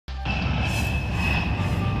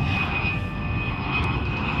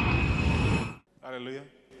Hallelujah.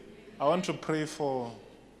 I want to pray for,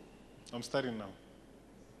 I'm starting now.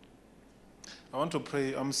 I want to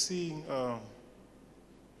pray, I'm seeing, I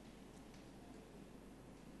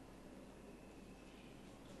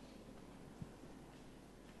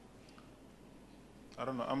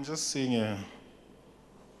don't know, I'm just seeing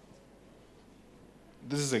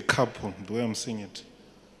this is a couple, the way I'm seeing it.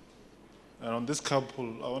 And on this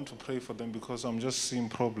couple, I want to pray for them because I'm just seeing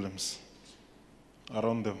problems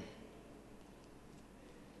around them.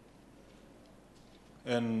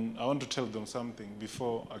 And I want to tell them something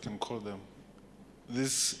before I can call them.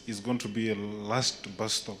 This is going to be a last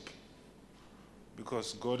bus stop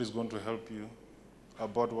because God is going to help you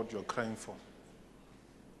about what you're crying for.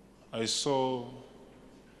 I saw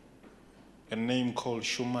a name called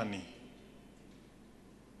Shumani.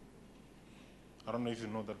 I don't know if you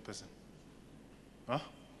know that person. Huh?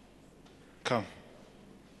 Come.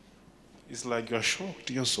 It's like you're shocked.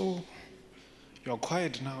 You're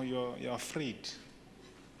quiet now. You're afraid.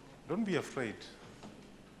 Don't be afraid.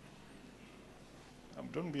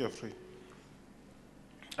 Don't be afraid.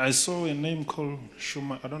 I saw a name called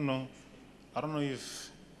Shuma. I don't know if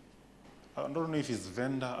it's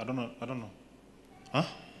vendor. I don't know. Huh?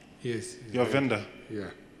 Yes. You're a vendor.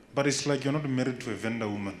 Yeah. But it's like you're not married to a vendor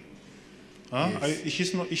woman. Huh? Yes.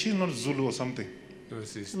 Is she not Zulu or something? No,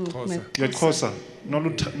 she's Xhosa. You're Xhosa. No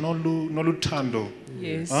Lutando.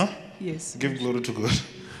 Yes. Huh? Yes. Give glory to God.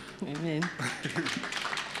 Amen.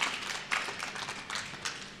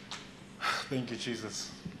 Thank you,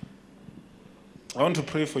 Jesus. I want to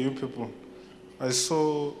pray for you people. I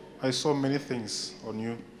saw many things on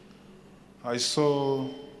you. I saw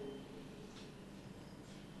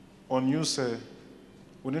on you, say,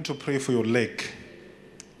 we need to pray for your leg.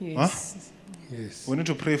 Yes. Huh? Yes. We need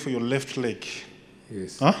to pray for your left leg.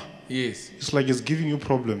 Yes. Huh? Yes. It's like it's giving you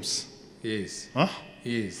problems. Yes. Huh?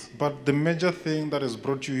 Yes. But the major thing that has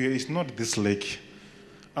brought you here is not this leg.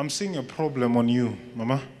 I'm seeing a problem on you,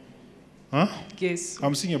 Mama. Huh? Yes.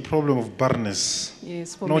 I'm seeing a problem of barrenness.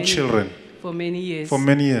 Yes. No children. For many years. For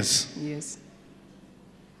many years. Yes.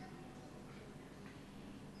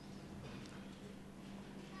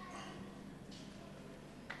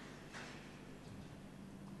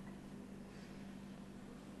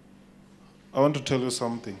 I want to tell you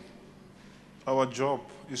something. Our job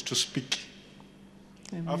is to speak.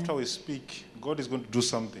 Amen. After we speak, God is going to do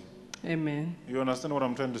something. Amen. You understand what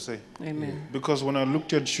I'm trying to say? Amen. Because when I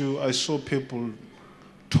looked at you, I saw people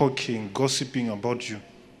talking, gossiping about you.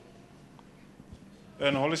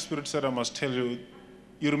 And Holy Spirit said, I must tell you,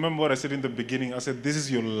 you remember what I said in the beginning? I said, this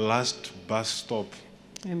is your last bus stop.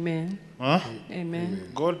 Amen. Huh?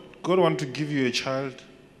 Amen. God wants to give you a child,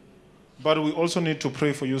 but we also need to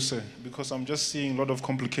pray for you, sir, because I'm just seeing a lot of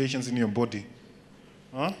complications in your body.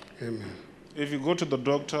 Huh? Amen. If you go to the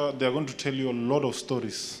doctor, they're going to tell you a lot of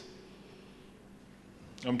stories.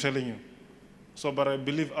 I'm telling you. So, but I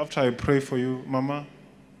believe after I pray for you, Mama,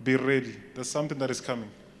 be ready. There's something that is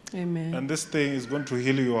coming. Amen. And this thing is going to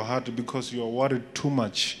heal your heart because you are worried too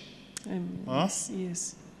much. Amen. Huh? Yes.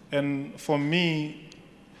 Yes. And for me,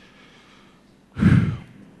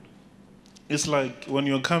 it's like when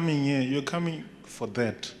you're coming here, you're coming for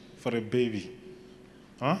that, for a baby.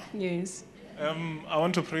 Huh? Yes. I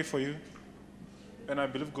want to pray for you, and I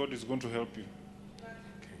believe God is going to help you.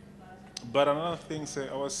 But another thing, say,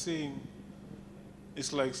 I was seeing,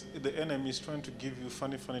 it's like the enemy is trying to give you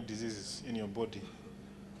funny diseases in your body.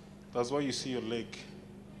 That's why you see your leg.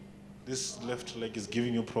 This left leg is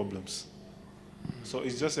giving you problems. So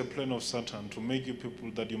it's just a plan of Satan to make you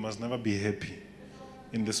people that you must never be happy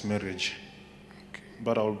in this marriage. Okay.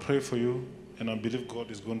 But I will pray for you, and I believe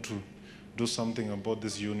God is going to do something about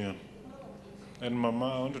this union. And Mama,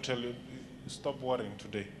 I want to tell you, stop worrying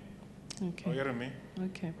today. Okay. Are you hearing me?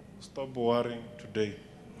 Okay. Stop worrying today.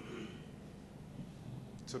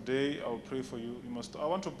 Today, I'll pray for you. I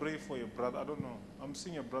want to pray for your brother. I don't know. I'm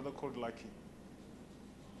seeing a brother called Lucky.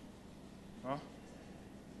 Huh?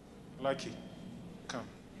 Lucky, come.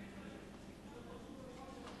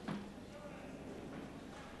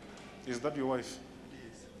 Is that your wife?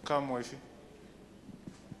 Yes. Come, wifey.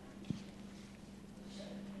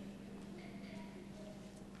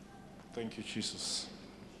 Thank you, Jesus.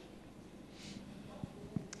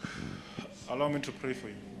 Allow me to pray for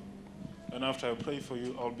you. And after I pray for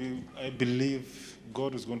you, I believe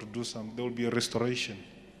God is going to do something. There will be a restoration.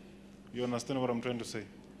 You understand what I'm trying to say?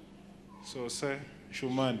 So say,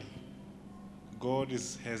 Shumani, God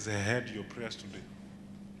has heard your prayers today.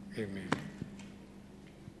 Amen.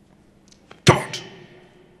 Don't.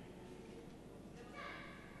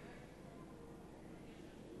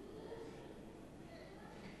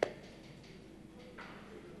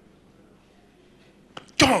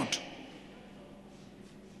 Don't!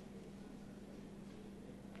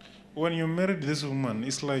 When you married this woman,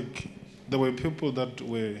 it's like there were people that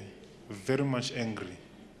were very much angry.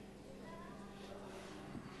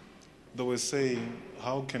 They were saying,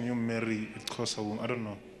 how can you marry a Xhosa woman? I don't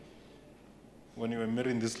know. When you were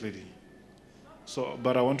marrying this lady. So,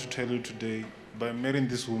 but I want to tell you today, by marrying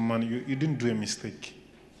this woman, you didn't do a mistake.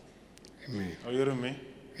 Amen. Are you hearing me?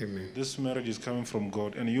 Amen. This marriage is coming from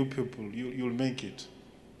God, and you people, you'll make it.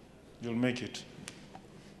 You'll make it.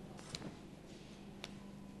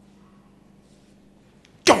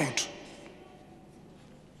 Don't!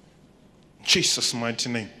 In Jesus' mighty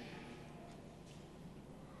name.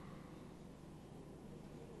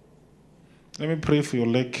 Let me pray for your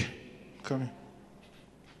leg. Come here.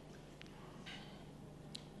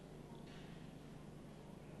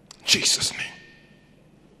 Jesus' name.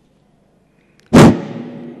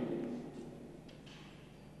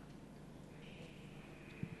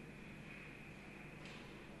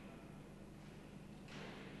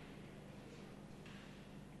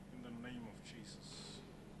 In the name of Jesus.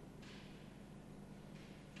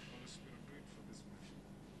 Holy Spirit, do it for this man.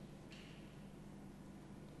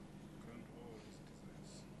 Grant all his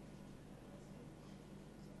desires.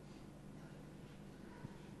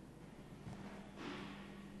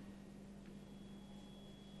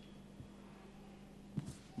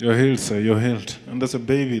 You're healed, sir. You're healed. And there's a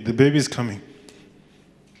baby. The baby is coming.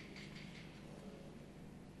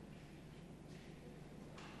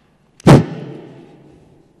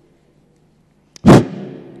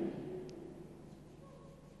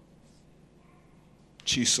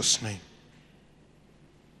 Jesus' name.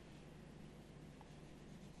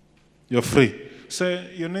 You're free.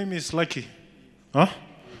 Say, your name is Lucky. Huh?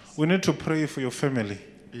 We need to pray for your family.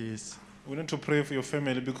 Yes. We need to pray for your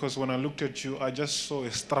family because when I looked at you, I just saw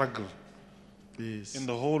a struggle Yes. in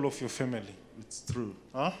the whole of your family. It's true.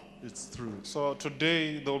 Huh? It's true. So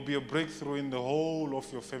today there will be a breakthrough in the whole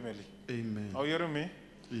of your family. Amen. Are you hearing me?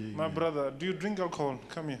 Amen. My brother, do you drink alcohol?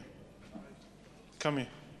 Come here. Come here.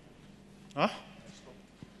 Huh?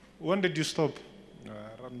 When did you stop?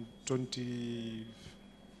 Around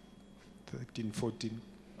 2013, 14.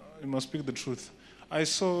 You must speak the truth. I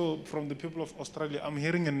saw from the people of Australia, I'm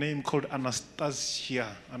hearing a name called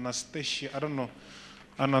Anastasia. Anastasia, I don't know.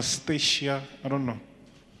 Anastasia, I don't know.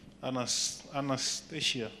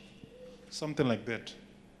 Anastasia, something like that.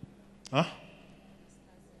 Huh?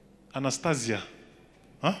 Anastasia.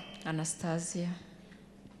 Huh? Anastasia.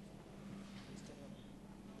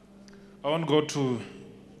 I want God to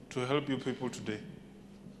help you people today.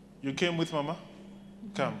 You came with Mama?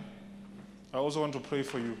 Come. I also want to pray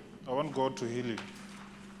for you. I want God to heal you.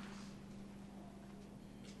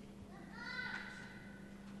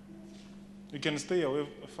 You can stay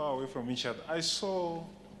far away from each other. I saw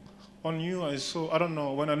on you, I don't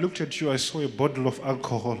know, when I looked at you, I saw a bottle of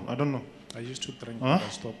alcohol. I don't know. I used to drink, Huh? but I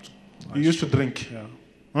stopped. You used to drink? Yeah.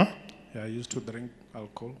 Huh? Yeah, I used to drink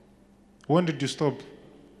alcohol. When did you stop?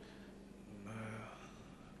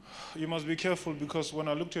 You must be careful because when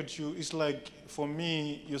I looked at you, it's like, for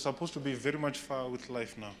me, you're supposed to be very much far with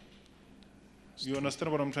life now. You understand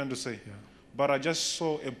what I'm trying to say? Yeah. But I just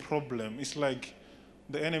saw a problem. It's like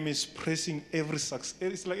the enemy is pressing every success.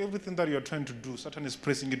 It's like everything that you're trying to do, Satan is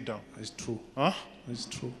pressing it down. It's true. Huh? It's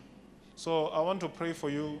true. So I want to pray for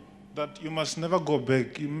you that you must never go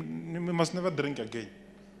back. You must never drink again.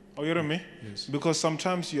 Are you hearing me? Yes. Because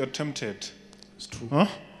sometimes you are tempted. It's true. Huh?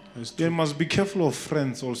 It's You true. must be careful of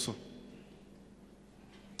friends also.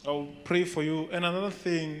 I'll pray for you. And another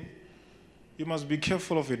thing, you must be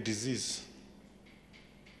careful of a disease.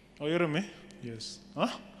 Are you hearing me? Yes. Huh?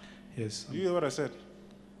 Yes. You hear what I said?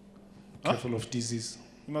 Huh? Careful of disease.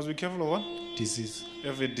 You must be careful of what? Disease.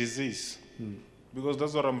 Of a disease. Because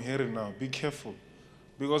that's what I'm hearing now. Be careful.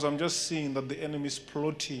 Because I'm just seeing that the enemy is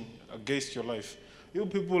plotting against your life. You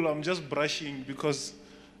people, I'm just brushing because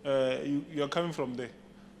you are coming from there.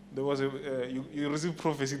 There was you received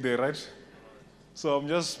prophecy there, right? So I'm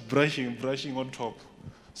just brushing on top.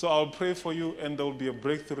 So I'll pray for you and there will be a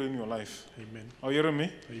breakthrough in your life. Amen. Are you hearing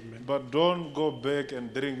me? Amen. But don't go back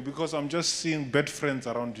and drink because I'm just seeing bad friends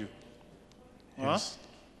around you. Yes.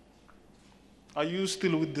 Huh? Are you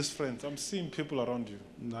still with these friends? I'm seeing people around you.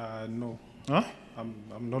 Nah, no. Huh?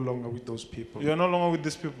 I'm no longer with those people. You're no longer with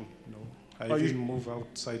these people. No. I Are even you- move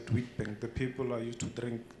outside Wheatbank. The people I used to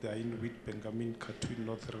drink, they are in Wheatbank. I'm in Katwin,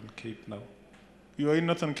 Northern Cape now. You are in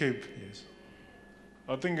Northern Cape. Yes.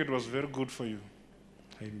 I think it was very good for you.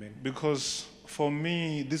 Amen. Because for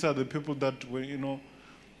me, these are the people that were,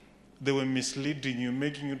 they were misleading you,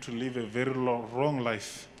 making you to live a very wrong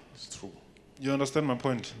life. It's true. You understand my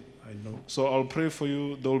point? I know. So I'll pray for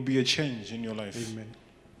you. There will be a change in your life. Amen.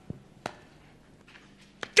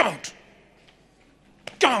 Come out.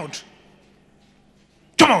 Come out.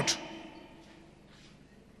 Come out.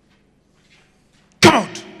 Come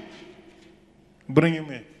out. Bring him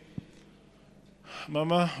in.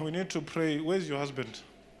 Mama, we need to pray. Where's your husband?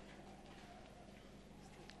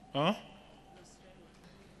 Huh?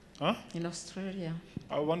 Huh? In Australia.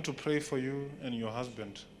 I want to pray for you and your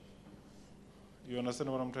husband. You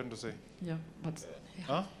understand what I'm trying to say? Yeah, but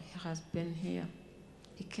Huh? he has been here.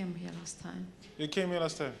 He came here last time. He came here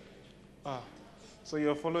last time. So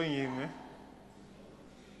you're following him, eh?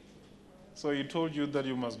 So he told you that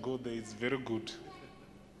you must go there. It's very good.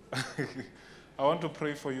 I want to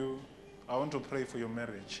pray for you. I want to pray for your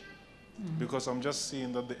marriage. Because I'm just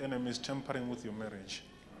seeing that the enemy is tampering with your marriage.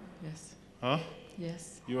 Yes. Huh?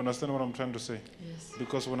 Yes. You understand what I'm trying to say? Yes.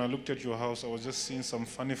 Because when I looked at your house, I was just seeing some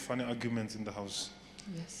funny arguments in the house.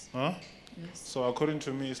 Yes. Huh? Yes. So according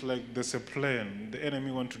to me, it's like there's a plan. The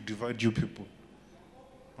enemy wants to divide you people.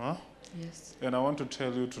 Huh? Yes. And I want to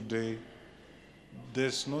tell you today,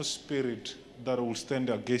 there's no spirit that will stand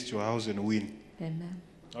against your house and win. Amen.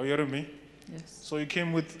 Are you hearing me? Yes. So you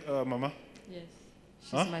came with Mama? Yes.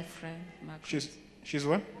 She's Huh? my friend, Margaret. She's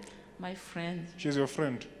what? My friend. She's your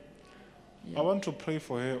friend. Yeah. I want to pray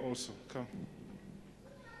for her also. Come.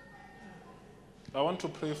 I want to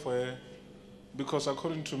pray for her because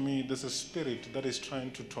according to me, there's a spirit that is trying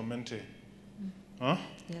to torment her. Huh?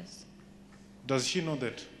 Yes. Does she know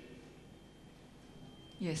that?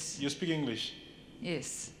 Yes. You speak English?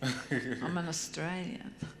 Yes. I'm an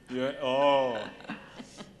Australian. Yeah. Oh.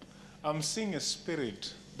 I'm seeing a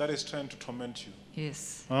spirit that is trying to torment you.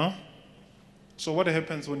 Yes. Huh? So what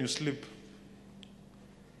happens when you sleep?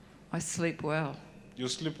 I sleep well. You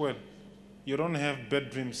sleep well. You don't have bad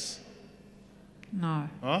dreams. No.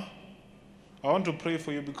 Huh? I want to pray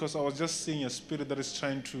for you because I was just seeing a spirit that is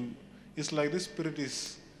trying to, it's like this spirit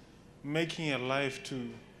is making a life to,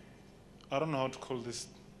 I don't know how to call this,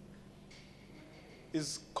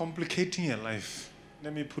 is complicating your life.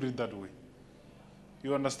 Let me put it that way.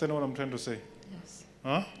 You understand what I'm trying to say? Yes.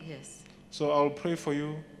 Huh? Yes. So I'll pray for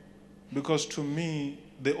you because to me,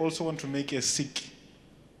 they also want to make you sick.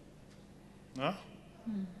 Huh?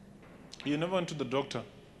 You never went to the doctor.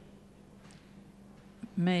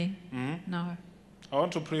 Me? Mm-hmm. No. I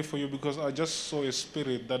want to pray for you because I just saw a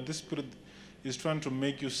spirit that this spirit is trying to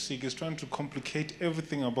make you sick, is trying to complicate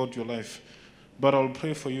everything about your life. But I'll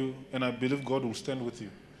pray for you and I believe God will stand with you.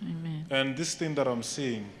 Amen. And this thing that I'm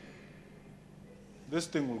seeing, this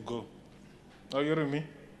thing will go. Are you hearing me?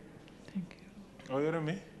 Thank you. Are you hearing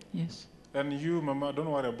me? Yes. And you, Mama,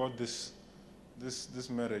 don't worry about this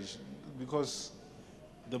marriage. Because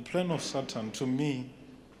the plan of Satan, to me,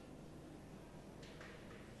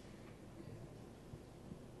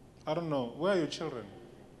 I don't know. Where are your children?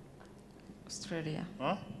 Australia.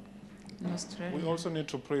 Huh? In Australia. We also need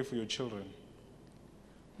to pray for your children.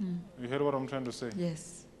 You heard what I'm trying to say?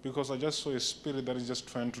 Yes. Because I just saw a spirit that is just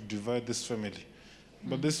trying to divide this family.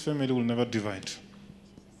 But this family will never divide.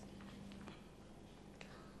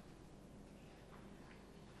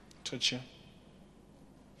 Touch you.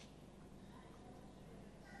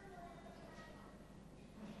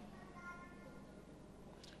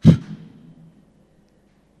 In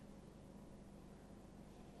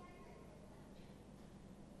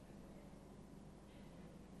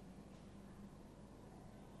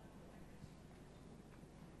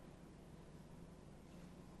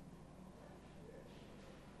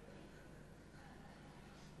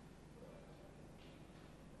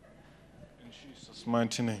Jesus'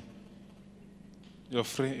 mighty name. You're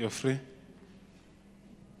free, you're free.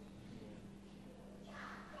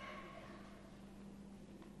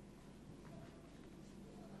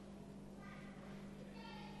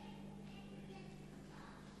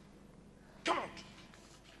 Come out.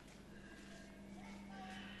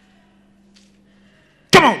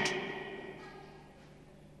 Come out.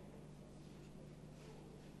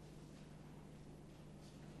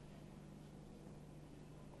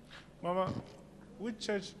 Mama, which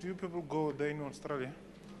church do you people go there in Australia?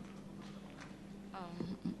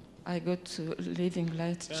 I go to Living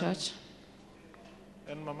Light Yeah. Church.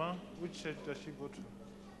 And Mama, which church does she go to?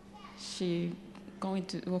 She going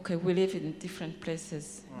to, okay, we live in different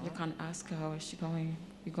places. You can ask her where she going.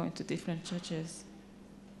 We're going to different churches.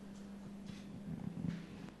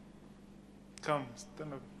 Come,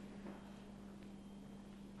 stand up.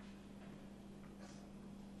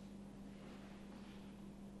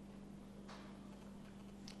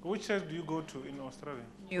 Which church do you go to in Australia?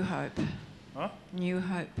 New Hope. Huh? New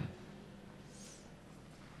Hope.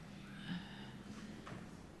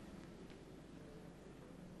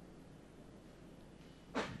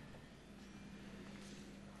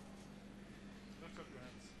 Lift up your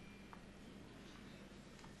hands.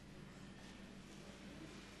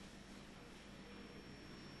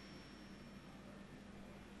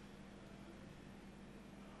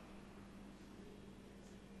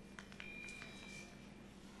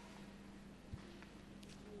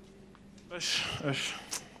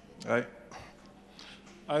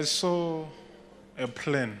 I saw a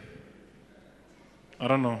plan. I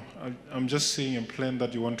don't know. I'm just seeing a plan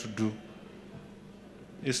that you want to do.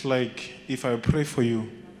 It's like if I pray for you,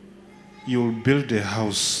 you'll build a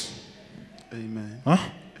house. Amen. Huh?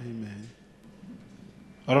 Amen.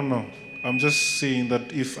 I don't know. I'm just seeing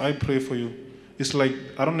that if I pray for you, it's like,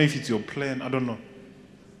 I don't know if it's your plan. I don't know.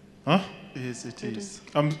 Huh? Yes, it is.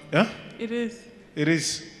 Yeah? It is. It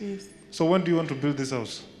is. Yes. So when do you want to build this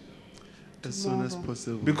house? As soon as Tomorrow.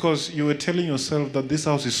 possible. Because you were telling yourself that this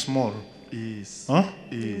house is small. Yes. Huh?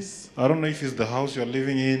 Yes. I don't know if it's the house you're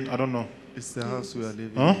living in. I don't know. It's the house we are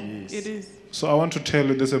living Huh? in. Yes. It is. So I want to tell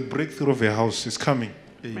you there's a breakthrough of a house. It's coming.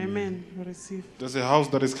 Amen. We receive. There's a house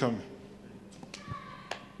that is coming.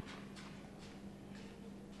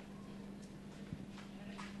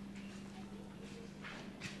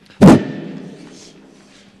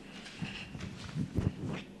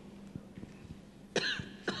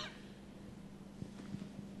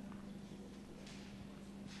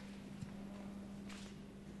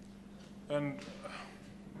 And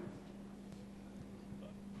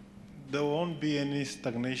there won't be any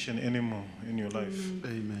stagnation anymore in your life.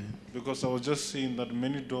 Amen. Because I was just seeing that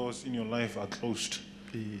many doors in your life are closed.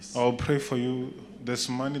 Yes. I'll pray for you. There's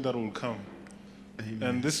money that will come. Amen.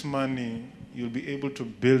 And this money, you'll be able to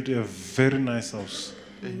build a very nice house.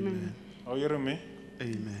 Amen. Are you hearing me?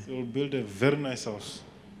 Amen. You'll build a very nice house.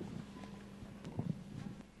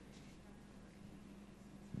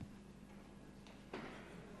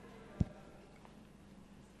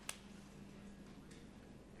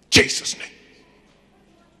 Jesus' name.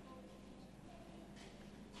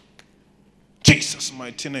 Jesus'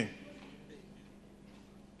 mighty name.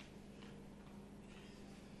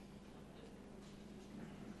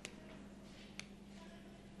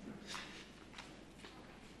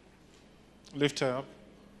 Lift her up.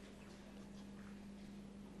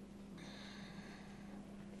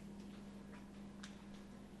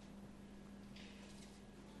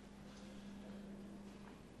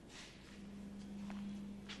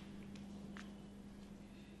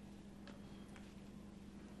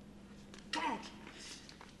 Come out.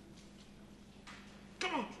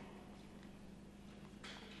 Come out.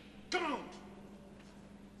 Come out.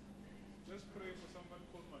 Let's pray for somebody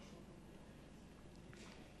called Mashu.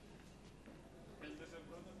 And there's a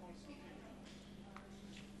brother called Sophia.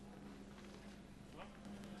 Huh?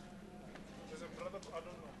 There's a brother, I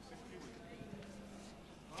don't know, Sophia.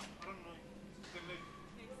 Huh? I don't know. The lady.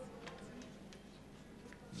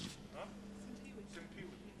 Huh? Sophia.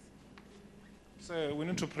 So we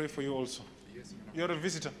need to pray for you also. Yes, man of You're a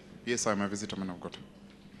visitor. Yes, I'm a visitor, man of God.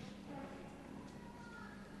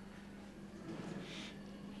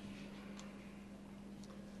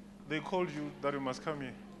 They called you that you must come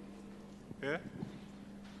here. Yeah?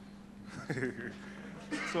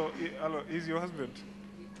 So, hello, is your husband?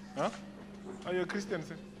 Huh? Are you a Christian,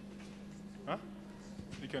 sir? Huh?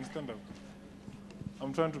 You can stand up.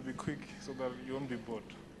 I'm trying to be quick so that you won't be bored.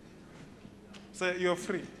 Sir, you're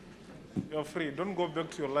free. You're free. Don't go back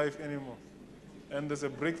to your life anymore. And there's a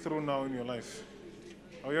breakthrough now in your life.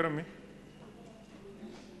 Are you hearing me?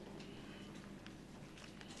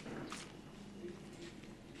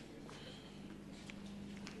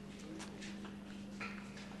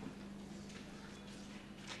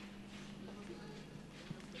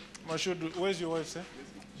 Mashudu, where's your wife, sir?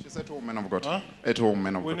 She's at home, man of God. Huh? At home,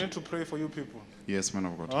 man of We God. need to pray for you people. Yes, man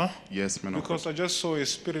of God. Huh? Yes, man of Because God. I just saw a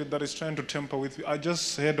spirit that is trying to tamper with you. I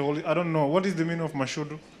just heard I don't know. What is the meaning of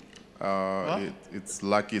Mashudu? It's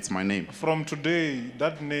lucky it's my name. From today,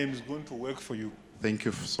 that name is going to work for you. Thank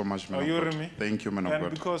you so much, man Are of you God. hearing me? Thank you, man of And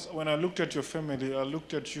God. because when I looked at your family, I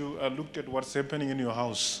looked at you, I looked at what's happening in your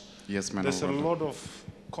house. Yes, man There's of a God. lot of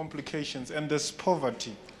complications and there's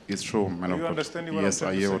poverty. It's true, man Are of you God. understanding what Yes, I'm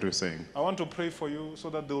I trying to hear say? what you're saying. I want to pray for you so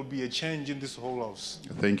that there will be a change in this whole house.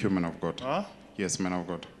 Thank you, man of God. Huh? Yes, man of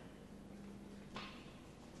God.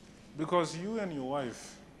 Because you and your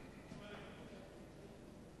wife,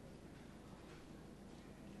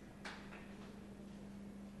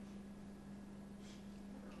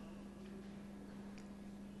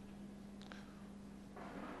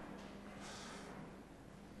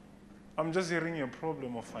 I'm just hearing a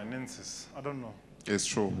problem of finances. I don't know. It's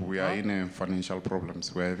true. We are in financial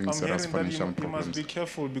problems. We are having I'm serious hearing that financial you must problems. be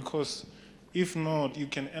careful because if not, you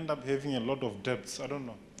can end up having a lot of debts. I don't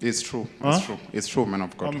know. It's true. Huh? It's true. It's true, man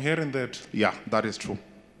of God. I'm hearing that. Yeah, that is true.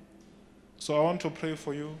 So I want to pray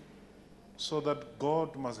for you so that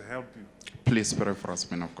God must help you. Please pray for us,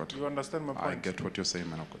 man of God. You understand my point? I get what you're saying,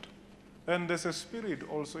 man of God. And there's a spirit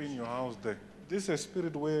also in your house there. This is a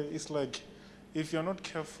spirit where it's like, if you're not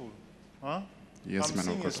careful, huh? Yes, I'm man of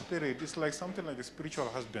seeing a God. spirit. It's like something like a spiritual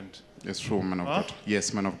husband. It's true, man of Huh? God.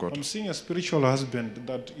 Yes, man of God. I'm seeing a spiritual husband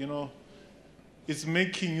that, it's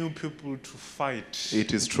making you people to fight.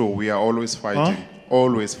 It is true. We are always fighting.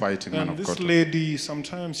 Always fighting, man And of this God. lady,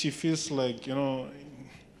 sometimes she feels like,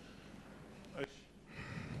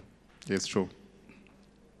 It's true.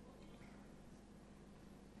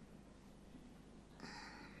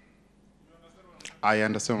 I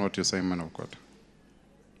understand what you're saying, man of God.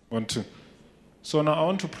 1, 2. So now I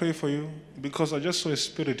want to pray for you because I just saw a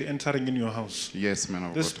spirit entering in your house. Yes, man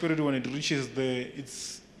of The God. spirit, when it reaches there,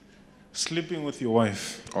 it's sleeping with your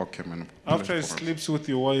wife. Okay, man of God. After it sleeps with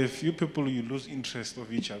your wife, you people, you lose interest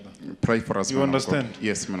of each other. Pray for us, You man understand? of God.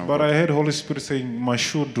 Yes, man of But God. I heard Holy Spirit saying,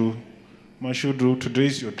 Mashudu, today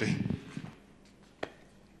is your day.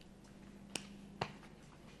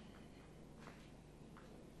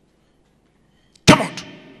 Come out!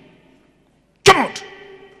 Come out!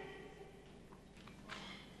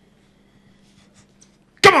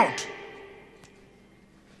 Come out!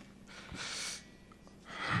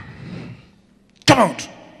 Come out!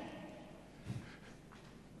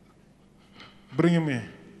 Bring him here.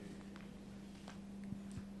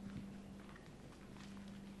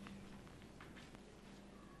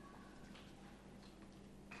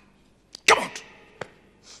 Come out!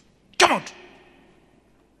 Come out!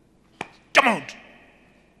 Come out!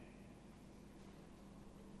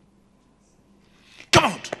 Come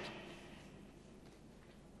out!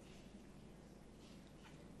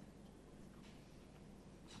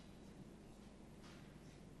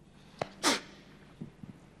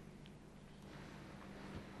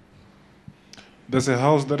 There's a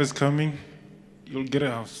house that is coming. You'll get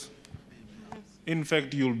a house. In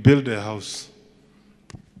fact, you'll build a house.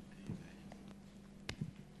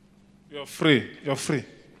 You're free. You're free.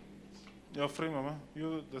 You're free, Mama.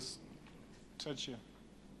 You just touch here.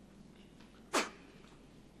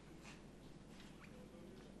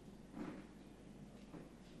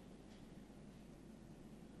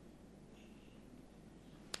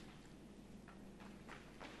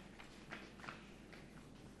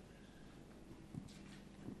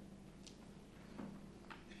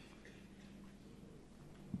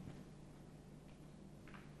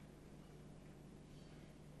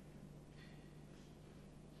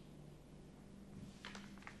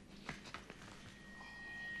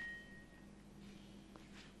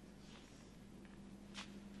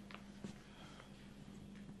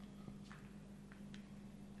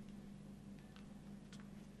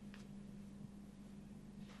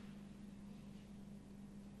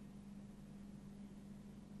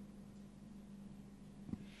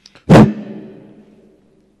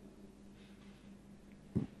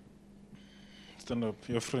 Stand up.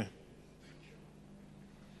 You're free.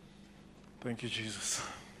 Thank you, Jesus.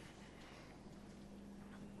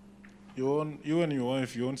 You and your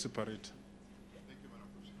wife, you won't separate.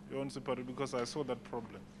 You won't separate because I saw that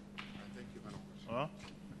problem. Huh?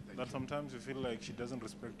 That sometimes you feel like she doesn't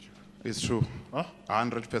respect you. It's true. Huh?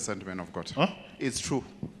 100%, man of God. Huh? It's true.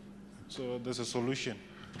 So there's a solution.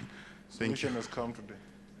 Thank Solution has come today.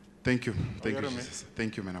 Thank you. Thank you, hearing me? Jesus.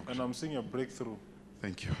 Thank you, man of God. And I'm seeing a breakthrough.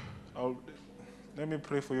 Thank you. Let me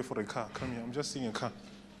pray for you for a car. Come here. I'm just seeing a car.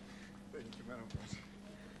 Thank you, man of God.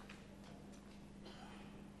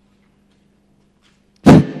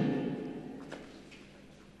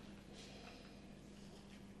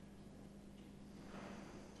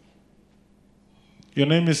 Your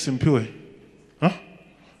name is Simpiwe. Huh?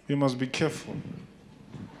 You must be careful.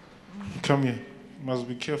 Come here. You must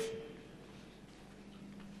be careful.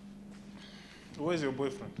 Where's your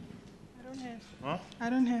boyfriend? I don't have. Huh? I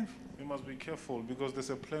don't have. You must be careful because there's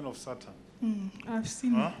a plan of Satan. I've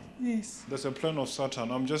seen Huh? it. Yes. There's a plan of Satan.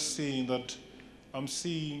 I'm just seeing that. I'm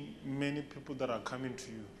seeing many people that are coming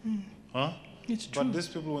to you. Huh? It's true. But these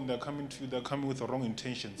people, when they're coming to you, they're coming with the wrong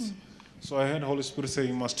intentions. So I heard Holy Spirit say,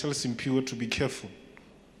 you must tell Simpiwe to be careful.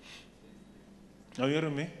 Are you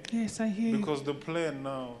hearing me? Yes, I hear you. Because the plan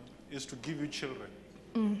now is to give you children.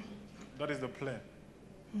 That is the plan.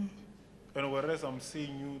 And whereas I'm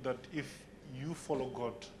seeing you that if you follow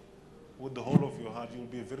God with the whole of your heart, you'll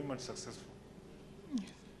be very much successful.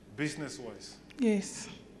 Business-wise. Yes.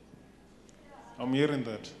 I'm hearing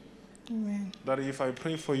that. Amen. That if I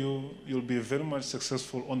pray for you, you'll be very much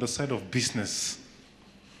successful on the side of business.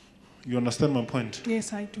 You understand my point?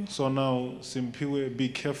 Yes, I do. So now, Simpiwe, be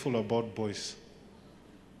careful about boys.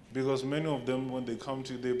 Because many of them, when they come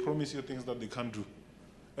to you, they promise you things that they can't do.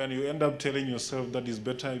 And you end up telling yourself that it's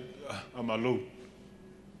better I'm alone.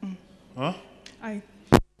 Huh?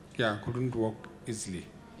 Yeah, I couldn't walk easily.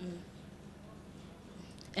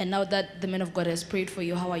 And now that the man of God has prayed for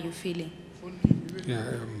you, how are you feeling? Yeah,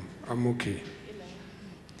 I'm okay.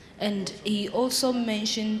 And he also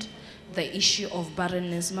mentioned the issue of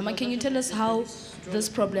barrenness. Mama, can you tell us how this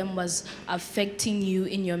problem was affecting you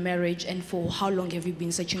in your marriage, and for how long have you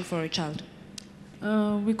been searching for a child?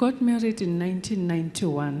 We got married in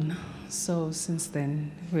 1991, so since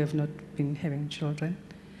then we have not been having children.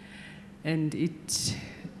 And it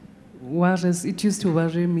used to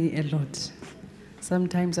worry me a lot.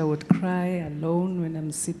 Sometimes I would cry alone when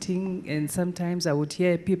I'm sitting, and sometimes I would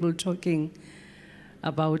hear people talking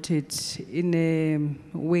about it in a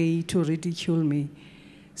way to ridicule me.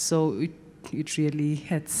 So it really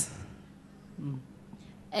hurts.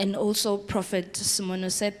 And also, Prophet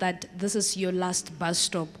Semono said that this is your last bus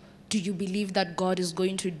stop. Do you believe that God is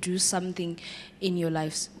going to do something in your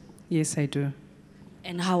lives? Yes, I do.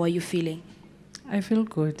 And how are you feeling? I feel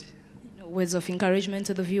good. Words of encouragement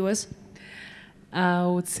to the viewers? I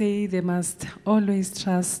would say they must always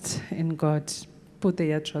trust in God, put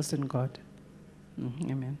their trust in God.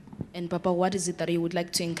 Amen. And Papa, what is it that you would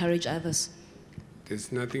like to encourage others?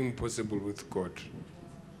 There's nothing impossible with God.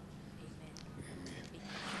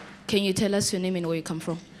 Can you tell us your name and where you come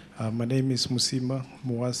from? My name is Musima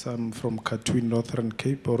Muasa. I'm from Katwin, Northern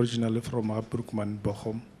Cape, originally from Abrukman,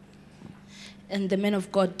 Bochum. And the man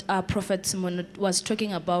of God, Prophet Semono, was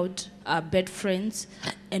talking about bad friends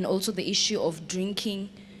and also the issue of drinking.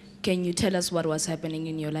 Can you tell us what was happening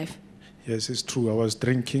in your life? Yes, it's true. I was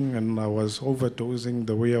drinking and I was overdosing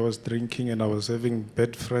the way I was drinking, and I was having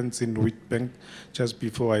bad friends in Witbank just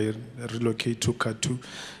before I relocate to Katu.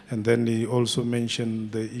 And then he also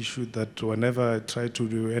mentioned the issue that whenever I try to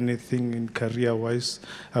do anything in career-wise,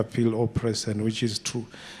 I feel oppressed, and which is true.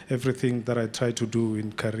 Everything that I try to do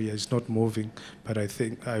in career is not moving, but I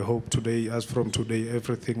hope today, as from today,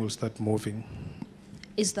 everything will start moving.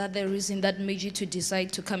 Is that the reason that made you to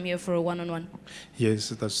decide to come here for a one-on-one? Yes,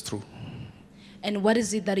 that's true. And what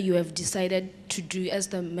is it that you have decided to do, as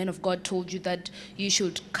the man of God told you that you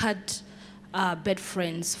should cut bad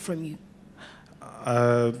friends from you?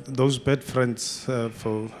 Those bad friends, they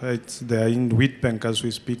are in Witbank as we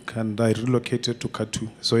speak, and I relocated to Katu.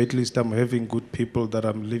 So at least I'm having good people that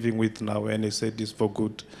I'm living with now, and he said it's for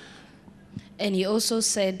good. And he also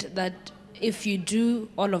said that if you do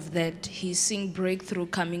all of that, he's seeing breakthrough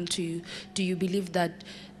coming to you. Do you believe that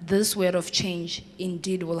this word of change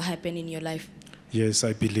indeed will happen in your life? Yes,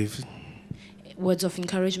 I believe. Words of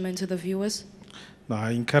encouragement to the viewers? Now,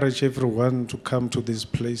 I encourage everyone to come to this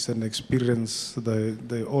place and experience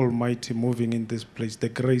the Almighty moving in this place, the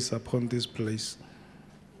grace upon this place.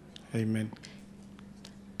 Amen.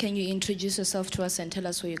 Can you introduce yourself to us and tell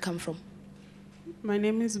us where you come from? My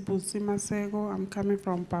name is Busi Masego. I'm coming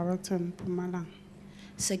from Barberton, Pumalang.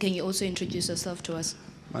 So can you also introduce yourself to us?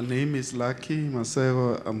 My name is Lucky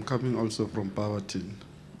Masego. I'm coming also from Barberton.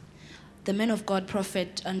 The man of God,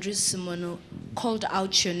 Prophet Andrew Semono, called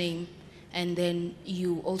out your name, and then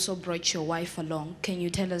you also brought your wife along. Can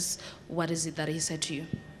you tell us what is it that he said to you?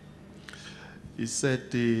 He said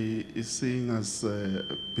he's seeing us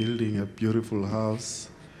building a beautiful house,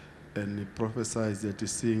 and he prophesies that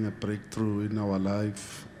he's seeing a breakthrough in our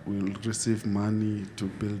life. We'll receive money to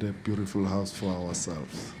build a beautiful house for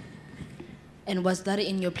ourselves. And was that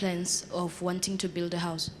in your plans of wanting to build a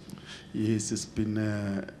house? Yes, it's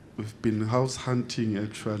been, we've been house hunting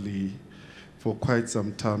actually for quite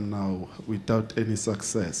some time now without any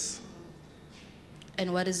success.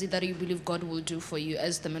 And what is it that you believe God will do for you,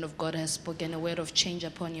 as the man of God has spoken a word of change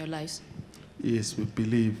upon your lives? Yes, we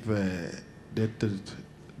believe that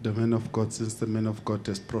the man of God, since the man of God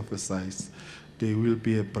has prophesied, there will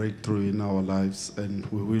be a breakthrough in our lives, and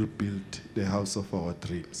we will build the house of our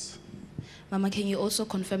dreams. Mama, can you also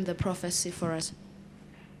confirm the prophecy for us?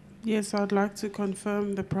 Yes, I'd like to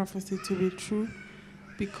confirm the prophecy to be true,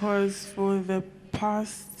 because for the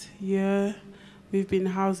past year, we've been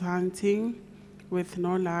house hunting with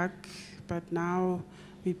no luck, but now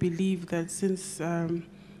we believe that since the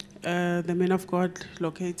man of God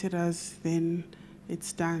located us, then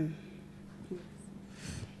it's done.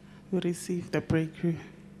 We received the breakthrough.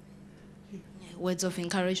 Words of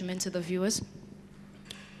encouragement to the viewers?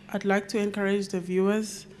 I'd like to encourage the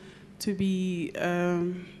viewers to be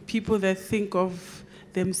people that think of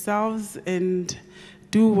themselves and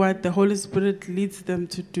do what the Holy Spirit leads them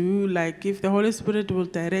to do. Like if the Holy Spirit will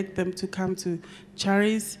direct them to come to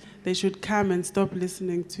Charis, they should come and stop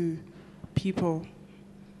listening to people.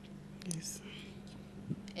 Yes.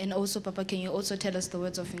 And also, Papa, can you also tell us the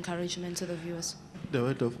words of encouragement to the viewers? The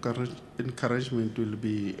word of encouragement will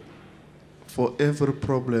be, for every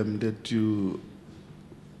problem that you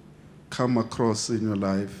come across in your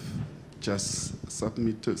life, just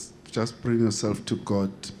submit just bring yourself to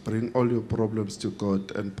God. Bring all your problems to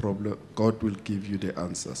God, and God will give you the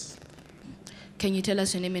answers. Can you tell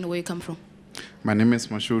us your name and where you come from? My name is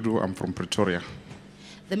Mashudu. I'm from Pretoria.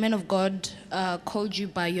 The man of God called you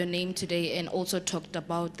by your name today and also talked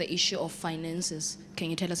about the issue of finances. Can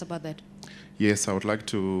you tell us about that? Yes, I would like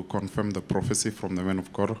to confirm the prophecy from the man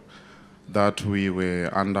of God that we were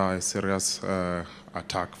under a serious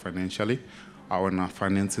attack financially. Our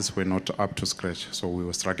finances were not up to scratch, so we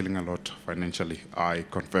were struggling a lot financially. I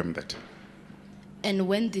confirm that. And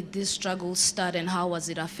when did this struggle start and how was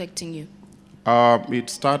it affecting you? It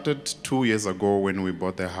started 2 years ago when we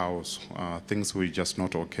bought the house. Things were just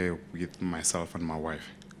not okay with myself and my wife.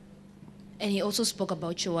 And he also spoke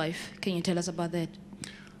about your wife. Can you tell us about that?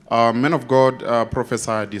 Man of God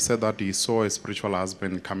prophesied. He said that he saw a spiritual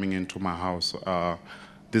husband coming into my house.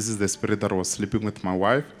 This is the spirit that was sleeping with my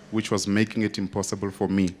wife, which was making it impossible for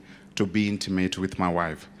me to be intimate with my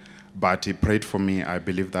wife. But he prayed for me. I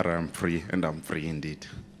believe that I'm free, and I'm free indeed.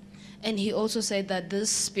 And he also said that this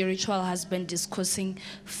spiritual husband is causing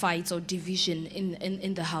fights or division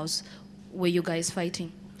in the house. Were you guys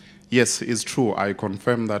fighting? Yes, it's true. I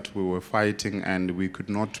confirm that we were fighting, and we could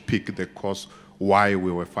not pick the cause why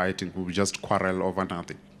we were fighting. We would just quarrel over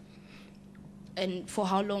nothing. And for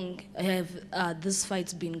how long have these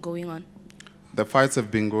fights been going on? The fights have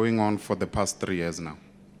been going on for the past 3 years now.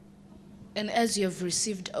 And as you have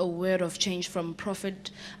received a word of change from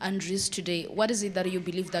Prophet Andres today, what is it that you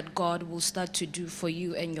believe that God will start to do for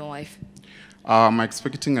you and your wife? I'm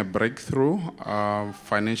expecting a breakthrough,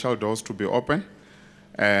 financial doors to be open,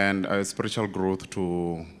 and spiritual growth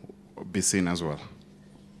to be seen as well.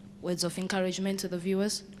 Words of encouragement to the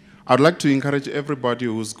viewers? I'd like to encourage everybody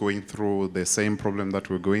who's going through the same problem that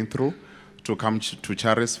we're going through to come to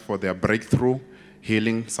Charis for their breakthrough,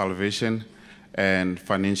 healing, salvation, and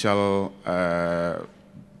financial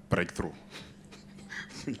breakthrough.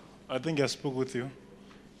 I think I spoke with you.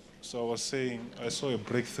 So I was saying, I saw a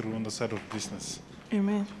breakthrough on the side of business.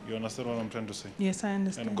 Amen. You understand what I'm trying to say? Yes, I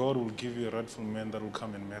understand. And God will give you a rightful man that will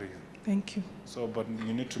come and marry you. Thank you. So, but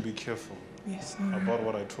you need to be careful Yes. about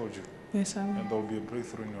what I told you. Yes, I will. And there will be a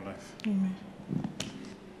breakthrough in your life. Amen.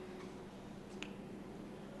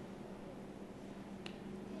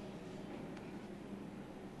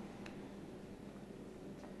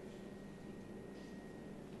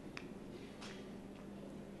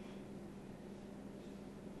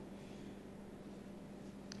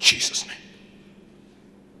 Jesus' name.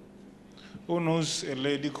 Who knows a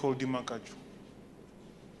lady called Dimakaju?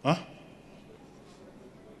 Huh?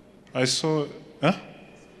 I saw, huh?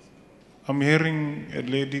 I'm hearing a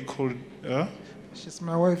lady called, She's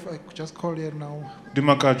my wife. I just called her now.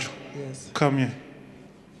 Dimakaju. Yes. Come here.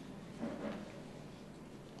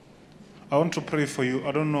 I want to pray for you.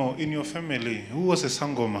 I don't know, in your family, who was a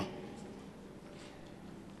Sangoma?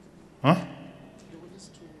 Huh?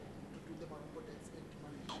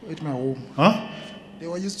 At my home. Huh? They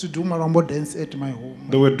were used to do Marombo dance at my home.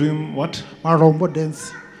 They were doing what? Marombo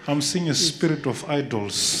dance. I'm seeing a spirit of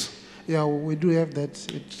idols. Yeah, we do have that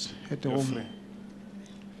at the You're home. free.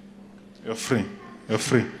 You're free. You're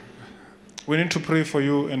free. We need to pray for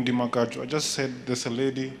you and Dimakaju. I just said there's a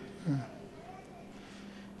lady.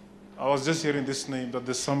 I was just hearing this name, that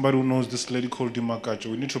there's somebody who knows this lady called Dimakaju.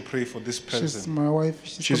 We need to pray for this person. She's my wife.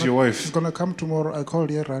 She's your wife? She's going to come tomorrow. I called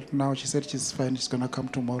her right now. She said she's fine. She's going to come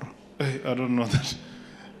tomorrow. Hey, I don't know that.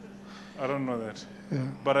 I don't know that. Yeah.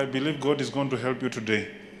 But I believe God is going to help you today.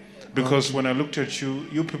 Because when I looked at you,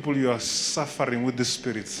 you people, you are suffering with the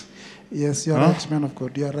spirits. Yes, you're right, man of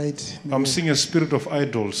God. You're right. I'm seeing a spirit of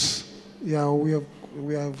idols. Yeah, we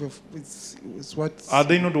have it's what... Are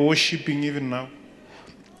they not worshipping even now?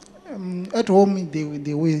 At home,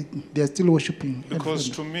 they are still worshipping. Because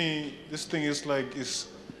to me, this thing is like,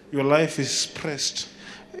 your life is pressed.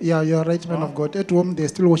 Yeah, you're right, man of God. At home, they're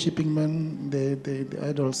still worshipping the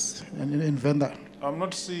idols and in vendor. I'm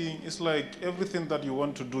not seeing, it's like everything that you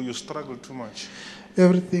want to do, you struggle too much.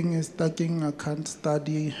 Everything is studying. I can't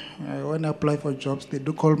study. When I apply for jobs, they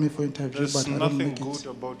do call me for interview, There's but I don't nothing make good it.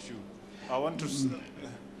 about you. I want to,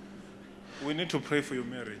 we need to pray for your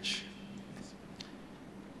marriage.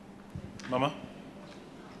 Mama?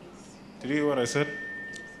 Did you hear what I said?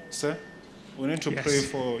 Sir? We need to pray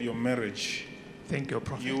for your marriage. Thank you,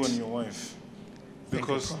 Prophet. You and your wife. Thank you,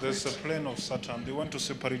 Because Prophet. there's a plan of Satan. They want to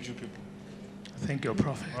separate you people. Thank you,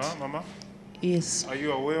 Prophet. Huh, Mama? Yes. Are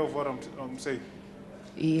you aware of what I'm saying?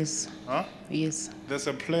 Yes. Huh? Yes. There's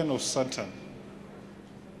a plan of Satan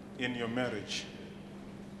in your marriage.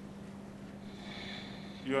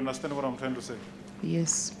 You understand what I'm trying to say?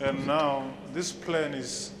 Yes. And now, this plan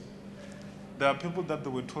is, there are people that they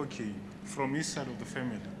were talking from each side of the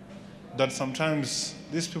family. that sometimes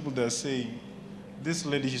these people, they're saying, this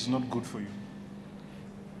lady is not good for you.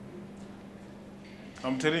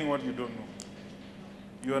 I'm telling you what you don't know.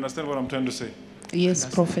 You understand what I'm trying to say? Yes,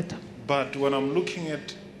 Prophet. But when I'm looking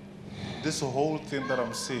at this whole thing that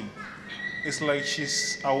I'm saying, it's like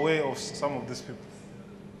she's aware of some of these people.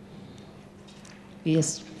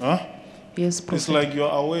 Yes. Huh? Yes, Prophet. It's like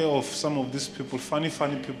you're aware of some of these people, funny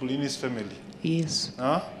people in his family. Yes.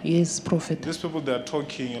 Huh? Yes, Prophet. These people, they're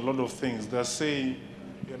talking a lot of things. They're saying,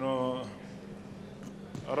 you know,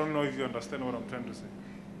 I don't know if you understand what I'm trying to say.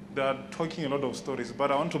 They are talking a lot of stories,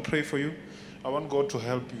 but I want to pray for you. I want God to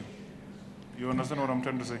help you. You understand what I'm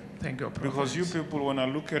trying to say? Thank you, Prophet. Because you people, when I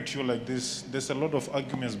look at you like this, there's a lot of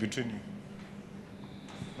arguments between you.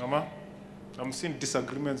 Mama, I'm seeing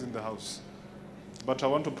disagreements in the house. But I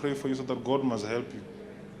want to pray for you so that God must help you.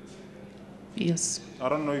 Yes. I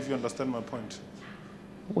don't know if you understand my point.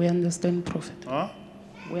 We understand, Prophet. Huh?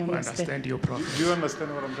 We understand you, Prophet. Do you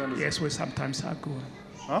understand what I'm trying to say? Yes, we sometimes argue.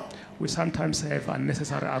 Huh? We sometimes have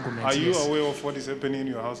unnecessary arguments. Are you yes. aware of what is happening in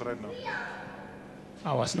your house right now?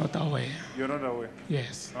 I was not aware. You're not aware?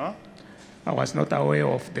 Yes. Huh? I was not aware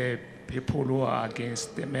of the people who are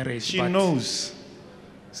against the marriage. She knows.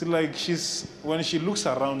 See, like when she looks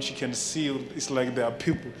around, she can see it's like there are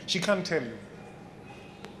people. She can't tell you.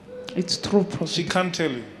 It's true, Prophet. She can't tell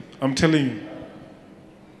you. I'm telling you.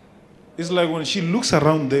 It's like when she looks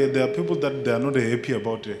around there are people that they are not happy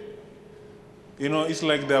about it. You know, it's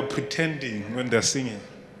like they are pretending when they're singing.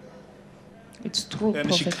 It's true, And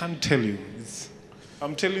Prophet. she can't tell you.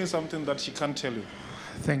 I'm telling you something that she can't tell you.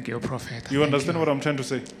 Thank you, Prophet. You understand what I'm trying to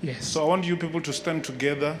say? Yes. So I want you people to stand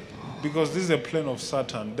together because this is a plan of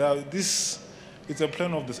Satan. It's a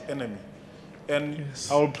plan of this enemy. And yes.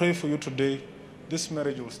 I will pray for you today. This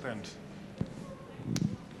marriage will stand.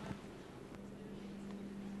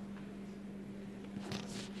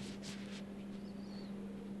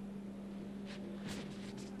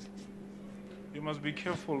 You must be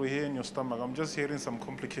careful here in your stomach. I'm just hearing some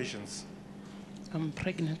complications. I'm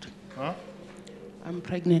pregnant. Huh? I'm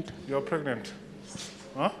pregnant. You're pregnant?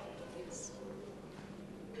 Huh?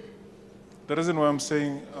 The reason why I'm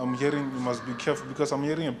saying I'm hearing you must be careful because I'm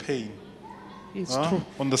hearing a pain. It's true.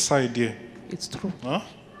 On the side here. It's true. Huh?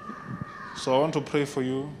 So I want to pray for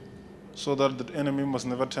you so that the enemy must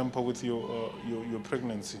never tamper with your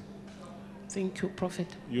pregnancy. Thank you, Prophet.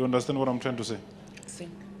 You understand what I'm trying to say?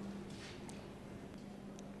 Thank you.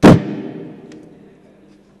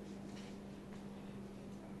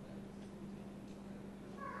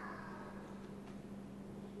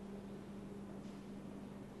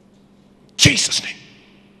 Jesus' name.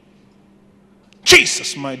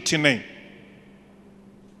 Jesus' mighty name.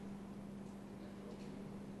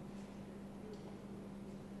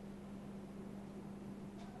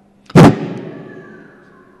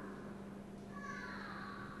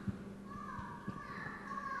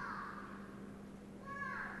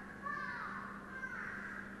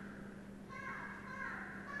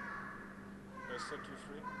 I set you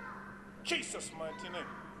free. Jesus' mighty name.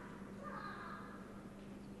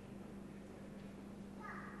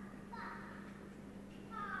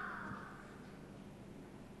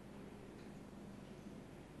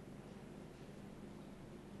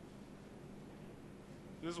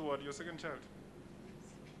 This is what, your second child?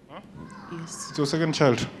 Huh? Yes. It's your second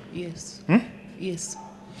child? Yes. Hmm? Yes.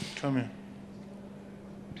 Come here.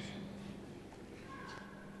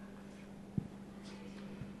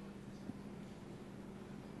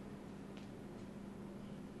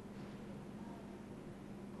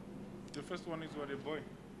 The first one is what, a boy?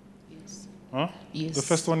 Yes. Huh? Yes. The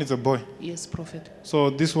first one is a boy? Yes, Prophet.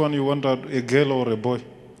 So this one you want a girl or a boy?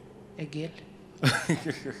 A girl.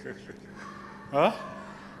 Huh?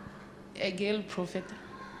 A girl, Prophet.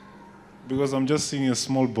 Because I'm just seeing a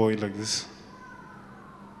small boy like this.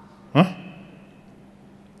 Huh?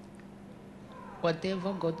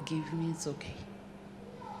 Whatever God gives me is okay.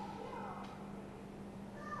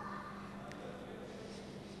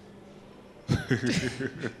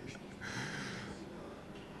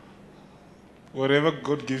 Whatever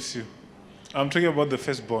God gives you. I'm talking about the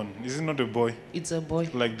firstborn. Is it not a boy? It's a boy.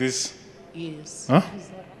 Like this? Yes. Huh?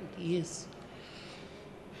 Yes.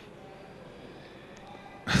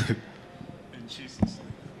 In Jesus'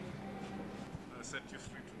 name. I set you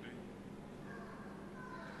free today.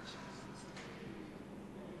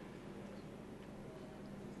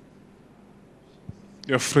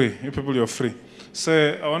 You're free. You people, you're free.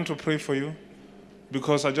 Say, I want to pray for you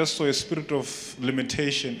because I just saw a spirit of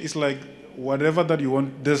limitation. It's like whatever that you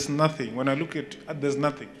want, there's nothing. When I look at there's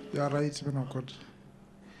nothing. You are right, man of God.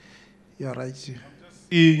 You are right.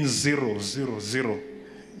 Seeing 0, 0, 0.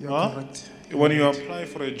 You're Huh? correct. When you You're right. apply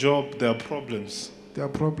for a job, there are problems. There are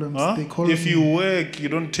problems. Huh? They call If me. you work, you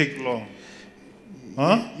don't take long.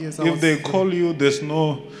 Huh? Yes, I If was, they call you, there's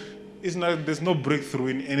no breakthrough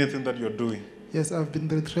in anything that you're doing. Yes, I've been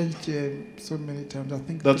retrenched so many times. I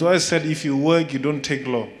think That's why I said if you work, you don't take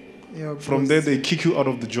long. Yeah, From there, they kick you out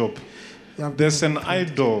of the job. Yeah, There's an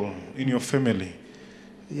idol in your family.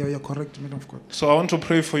 Yeah, you're correct, man of God. So I want to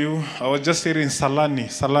pray for you. I was just hearing Salani.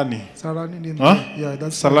 Salani. Huh? Yeah,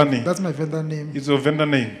 that's Salani. That's my vendor name. It's your vendor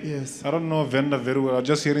name? Yes. I don't know vendor very well. I'm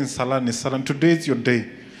just hearing Salani. Today is your day.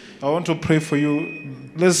 I want to pray for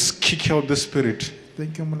you. Let's kick out the spirit.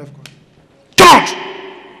 Thank you, man of God. Come out!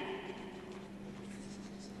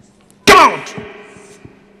 Come out!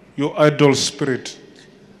 Your idol spirit.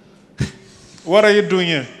 What are you doing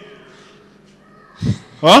here?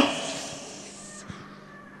 Huh?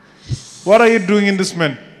 What are you doing in this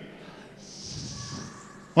man?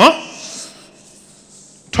 Huh?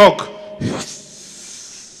 Talk.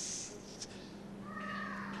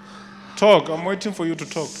 Talk. I'm waiting for you to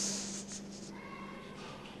talk.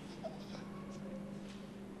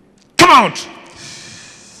 Come out!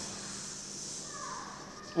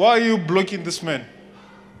 Why are you blocking this man?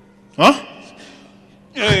 Huh?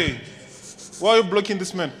 Hey! Why are you blocking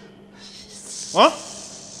this man? Huh?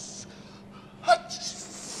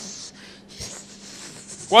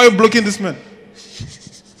 Why are you blocking this man?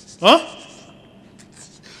 Huh?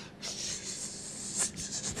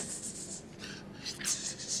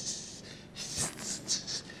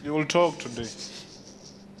 You will talk today.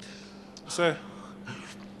 Say,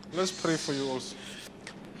 let's pray for you also.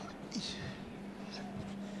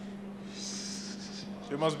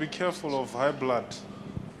 You must be careful of high blood.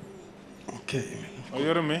 Okay. Are you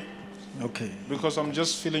hearing me? Okay. Because I'm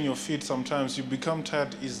just feeling your feet sometimes. You become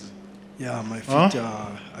tired easily. Yeah, my feet Huh?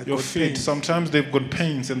 I Your got feet, pains. sometimes they've got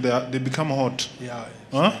pains and they become hot. Yeah,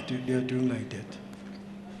 Huh? they're doing like that.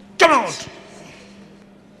 Come out!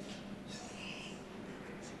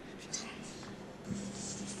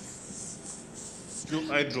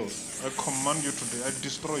 You idol, I command you today, I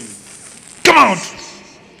destroy you. Come out!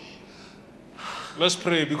 Let's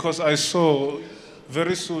pray because I saw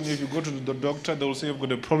very soon if you go to the doctor, they will say you've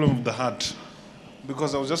got a problem with the heart.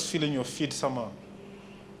 Because I was just feeling your feet somehow.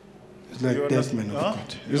 It's like that, man of Huh?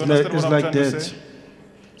 God. You It's understand like what I'm trying to that. say?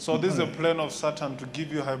 So this is a plan of Satan to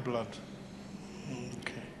give you high blood.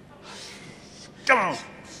 Okay. Come out!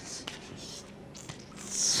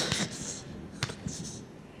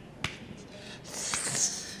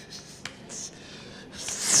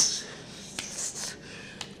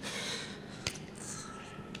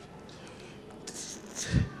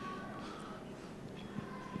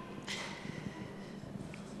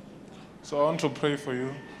 So I want to pray for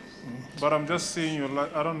you, but I'm just seeing you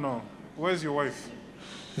like, I don't know. Where's your wife?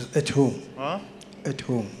 It's at home. Huh? At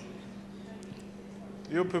home.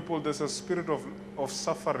 You people, there's a spirit of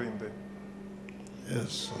suffering there.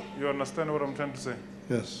 Yes. You understand what I'm trying to say?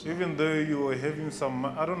 Yes. Even though you were having some,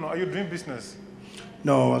 I don't know, are you doing business?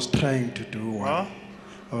 No, I was trying to do one. Huh?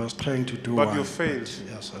 I was trying to do But one. you failed.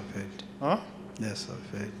 Yes, I failed. Huh? Yes,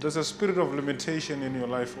 I failed. There's a spirit of limitation in your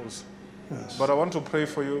life also. Yes. But I want to pray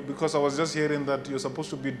for you because I was just hearing that you're supposed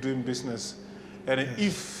to be doing business. And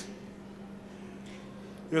if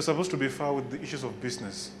you're supposed to be far with the issues of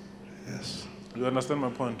business. Yes. You understand my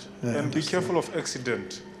point? Yeah, And be careful of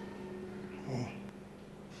accident. Oh.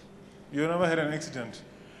 You never had an accident?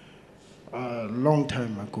 A long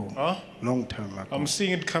time ago. Huh? Long time ago. I'm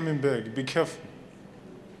seeing it coming back. Be careful.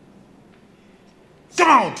 Come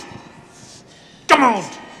out! Come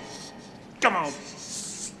out! Come out!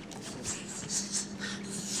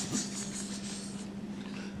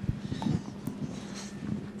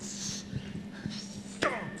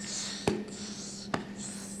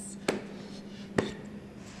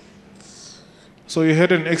 So you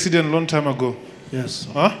had an accident a long time ago? Yes.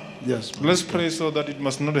 Huh? Yes. Let's pray so that it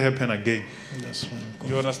must not happen again. Yes, man.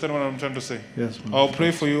 You understand what I'm trying to say? Yes, man. I'll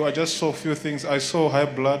pray for you. I just saw a few things. I saw high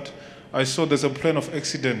blood. I saw there's a plan of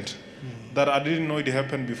accident that I didn't know it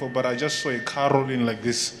happened before, but I just saw a car rolling like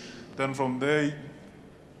this. Then from there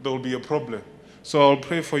will be a problem. So I'll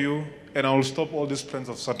pray for you and I'll stop all these plans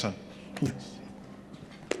of Satan. Yes.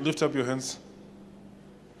 Lift up your hands.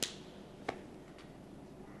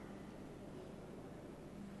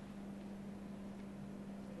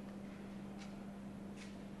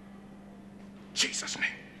 Jesus' name.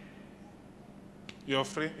 You're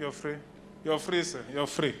free, you're free. You're free, sir. You're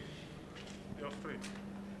free. You're free.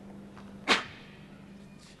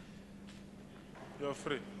 You're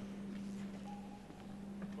free.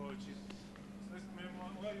 Oh, Jesus.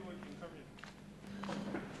 Where are you working? Come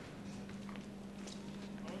here.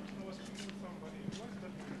 I was speaking to somebody. What's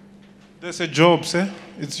that? There's a job, sir.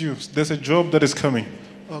 It's you. There's a job that is coming.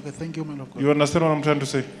 Okay, thank you, man of God. You understand what I'm trying to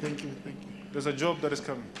say? Thank you, thank you. There's a job that is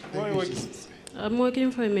coming. Thank Why are you you, working? Jesus. I'm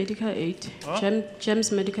working for a medical aid. Huh?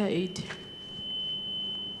 James Medical Aid.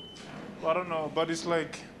 I don't know, but it's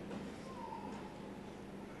like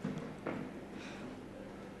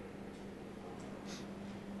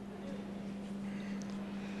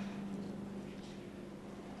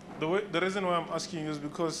the reason why I'm asking you is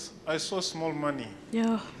because I saw small money.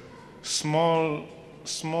 Yeah. Small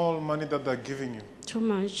money that they're giving you. Too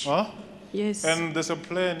much. Huh? Yes. And there's a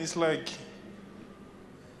plan. It's like,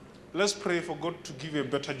 let's pray for God to give you a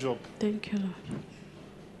better job. Thank you, Lord.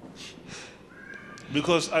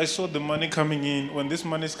 Because I saw the money coming in. When this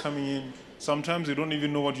money is coming in, sometimes you don't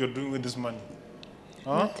even know what you're doing with this money.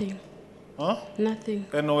 Huh? Nothing. Huh? Nothing.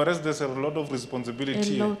 And whereas there's a lot of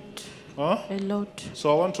responsibility. A lot. Huh? A lot.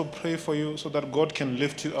 So I want to pray for you so that God can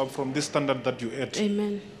lift you up from this standard that you're at.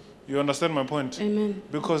 Amen. You understand my point? Amen.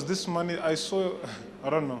 Because this money, I saw, I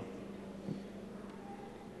don't know.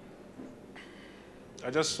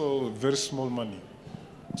 I just saw very small money.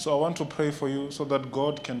 So I want to pray for you so that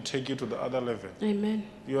God can take you to the other level. Amen.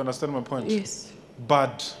 You understand my point? Yes.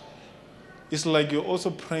 But it's like you're also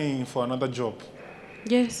praying for another job.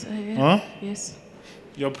 Yes, I am. Huh? Yes.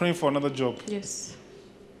 You're praying for another job. Yes.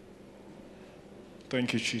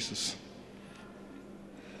 Thank you, Jesus.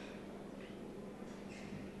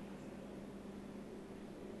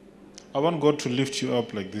 I want God to lift you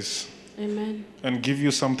up like this. Amen. And give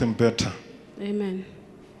you something better. Amen.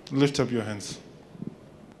 Lift up your hands.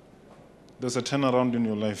 There's a turnaround in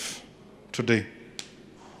your life today.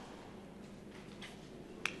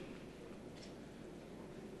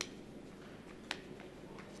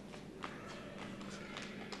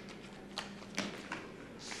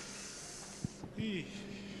 Hey.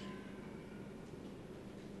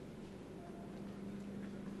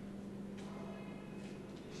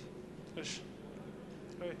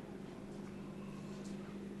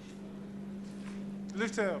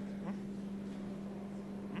 Lift her up.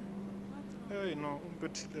 Hey, no,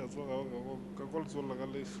 umpethile azwa kakwalizola ka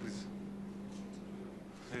le freeze.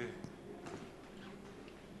 Hey.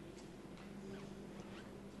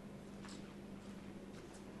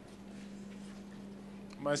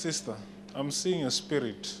 My sister, I'm seeing a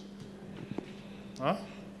spirit. Huh?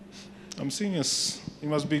 I'm seeing you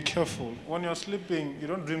must be careful. When you're sleeping, you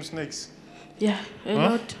don't dream snakes. Yeah, a Huh?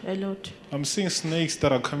 lot, a lot. I'm seeing snakes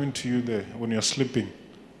that are coming to you there when you're sleeping.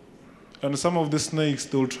 And some of the snakes,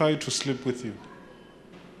 they'll try to sleep with you.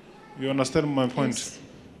 You understand my point? Yes.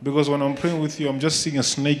 Because when I'm praying with you, I'm just seeing a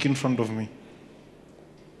snake in front of me.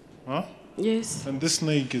 Huh? Yes. And this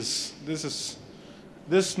snake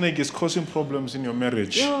is causing problems in your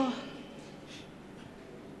marriage. Yeah.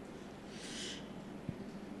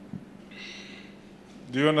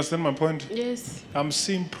 Do you understand my point? Yes. I'm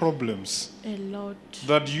seeing problems A lot.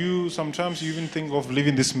 that sometimes you even think of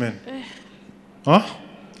leaving this man. Eh, Huh?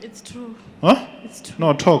 it's true. Huh? It's true.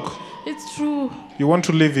 No, talk. It's true. You want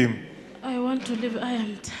to leave him. I want to live. I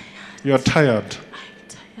am tired. You're tired.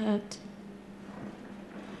 Tired.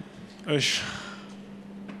 Ish.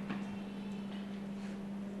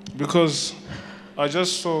 Because I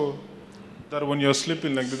just saw that when you're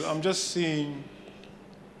sleeping like this,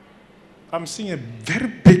 I'm seeing a very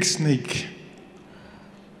big snake.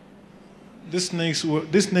 This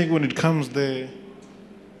snake when it comes there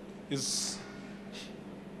is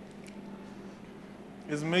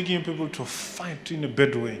making people to fight in a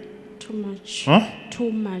bad way. Too much. Huh?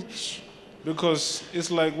 Too much. Because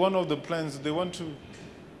it's like one of the plans, they want to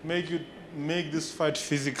make this fight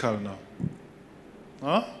physical now.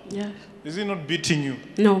 Huh? Yeah. Is he not beating you?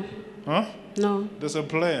 No. Huh? No. There's a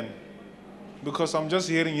plan. Because I'm just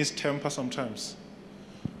hearing his temper sometimes.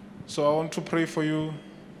 So I want to pray for you.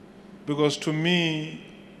 Because to me,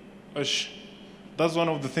 that's one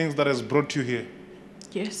of the things that has brought you here.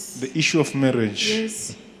 Yes. The issue of marriage.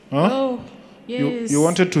 Yes. Huh? Oh, yes. You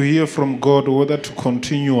wanted to hear from God whether to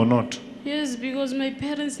continue or not. Yes, because my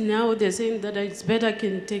parents now, they're saying that it's better I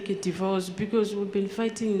can take a divorce because we've been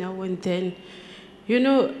fighting now and then. You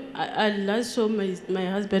know, I last saw my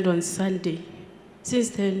husband on Sunday.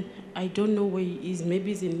 Since then, I don't know where he is.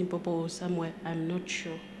 Maybe he's in Limpopo or somewhere. I'm not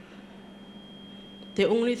sure. The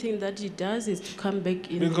only thing that he does is to come back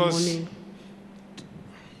in the morning.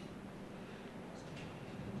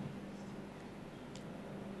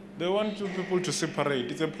 They want you people to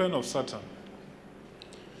separate. It's a plan of Satan.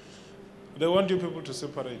 They want you people to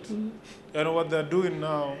separate. And what they're doing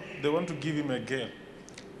now, they want to give him a girl.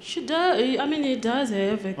 She does. I mean, he does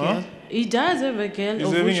have a girl. Huh? He does have a girl. He's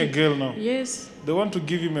of having which a girl now. Yes. They want to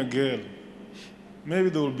give him a girl. Maybe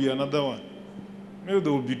there will be another one. Maybe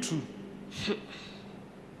there will be two.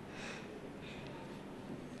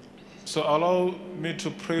 So allow me to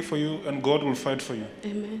pray for you and God will fight for you.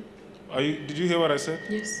 Amen. Did you hear what I said?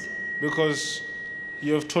 Yes. Because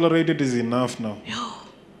you have tolerated is enough now.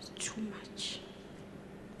 It's too much.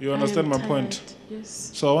 You understand my point?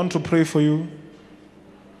 Yes. So I want to pray for you.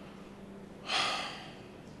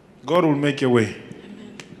 God will make a way.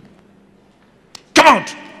 Amen. Come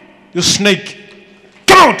out, you snake.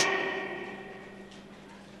 Come out.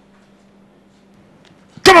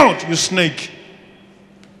 Come out, you snake.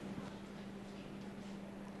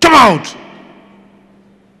 Come out.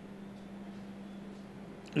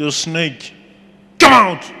 You snake. Come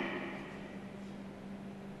out.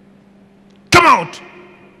 Come out.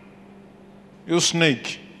 You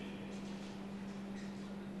snake.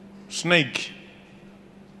 Snake.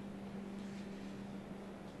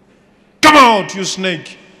 Come out, you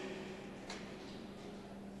snake.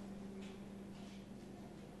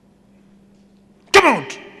 Come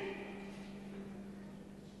out.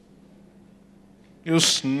 You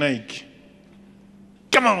snake.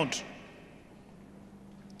 Come out.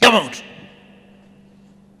 Come out.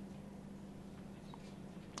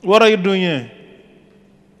 What are you doing here?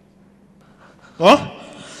 Huh?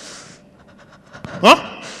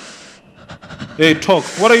 Huh? Hey, talk.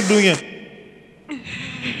 What are you doing here?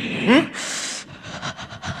 Hmm?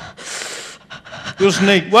 You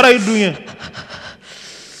snake. What are you doing here?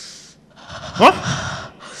 Huh?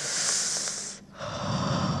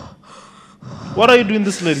 What are you doing,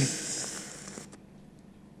 this lady?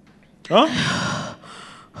 Huh?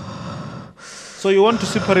 So you want to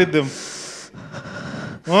separate them?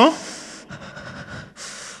 Huh?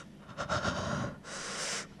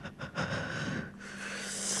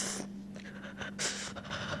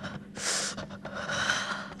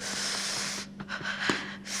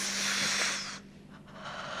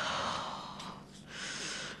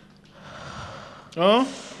 Huh?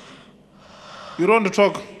 You don't want to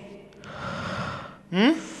talk?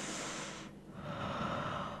 Hmm?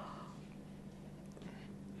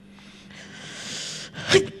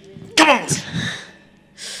 Come on!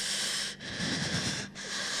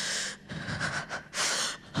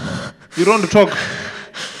 You don't want to talk?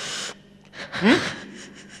 Hmm?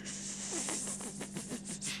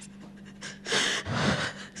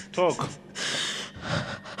 Talk.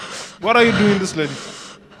 What are you doing, this lady?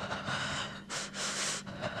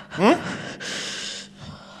 Hmm?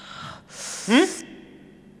 Hmm?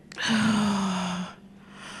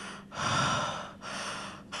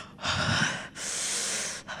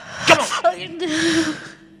 Come on!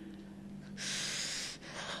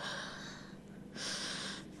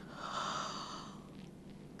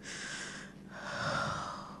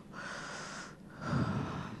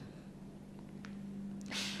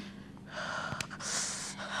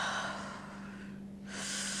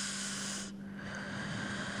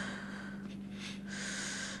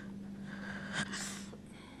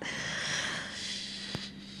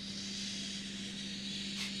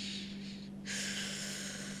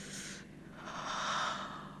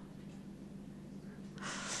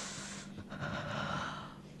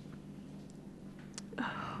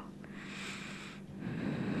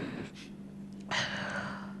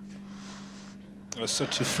 I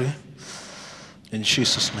set you free in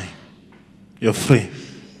Jesus' name. You're free.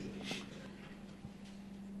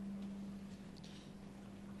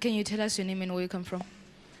 Can you tell us your name and where you come from?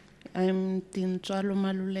 I'm Tintswalo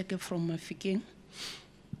Maluleke from Mafikeng.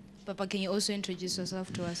 Papa, can you also introduce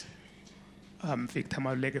yourself to us? I'm Victor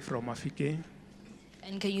Maluleke from Afike.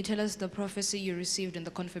 And can you tell us the prophecy you received and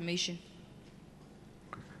the confirmation?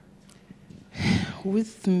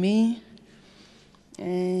 With me,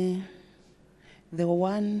 the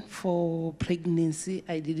one for pregnancy,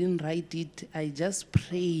 I didn't write it. I just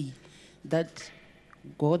pray that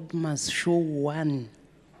God must show one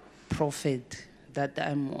prophet that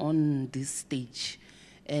I'm on this stage.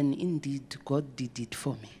 And indeed, God did it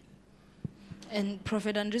for me. And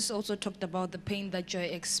Prophet Andres also talked about the pain that you're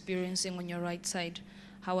experiencing on your right side.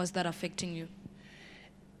 How was that affecting you?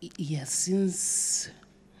 Yes, since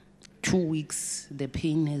 2 weeks, the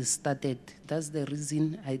pain has started. That's the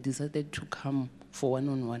reason I decided to come for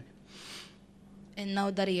one-on-one. And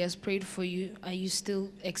now that he has prayed for you, are you still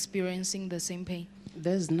experiencing the same pain?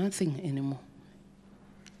 There's nothing anymore.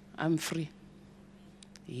 I'm free.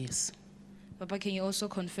 Yes. Papa, can you also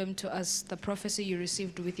confirm to us the prophecy you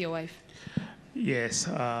received with your wife? Yes,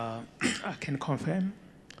 I can confirm.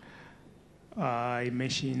 I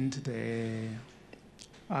mentioned the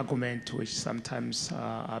argument which sometimes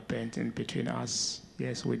happens in between us.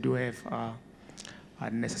 Yes, we do have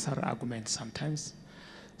unnecessary arguments sometimes.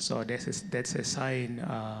 So that's a sign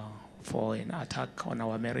for an attack on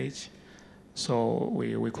our marriage. So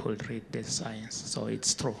we could read the signs. So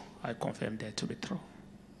it's true. I confirm that to be true.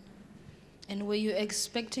 And were you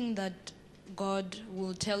expecting that God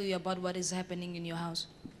will tell you about what is happening in your house?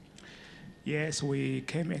 Yes, we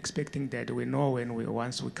came expecting that. We know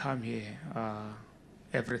once we come here,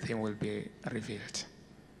 everything will be revealed.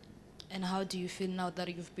 And how do you feel now that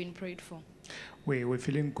you've been prayed for? We're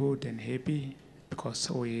feeling good and happy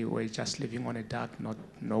because we're just living on a dark, not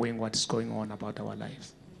knowing what's going on about our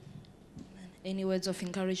lives. Any words of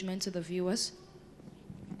encouragement to the viewers?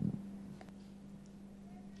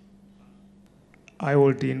 I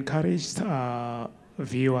would encourage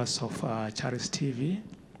viewers of Charis TV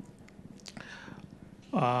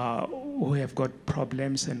who have got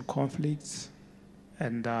problems and conflicts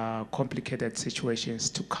and complicated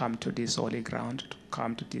situations to come to this holy ground, to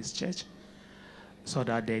come to this church, so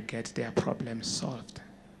that they get their problems solved.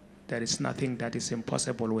 There is nothing that is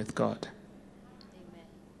impossible with God.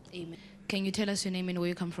 Amen. Can you tell us your name and where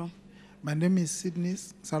you come from? My name is Sydney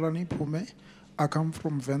Salani Pume. I come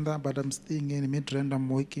from Venda, but I'm staying in Midrand. I'm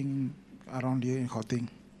working around here in Gauteng.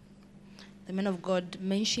 The man of God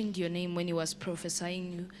mentioned your name when he was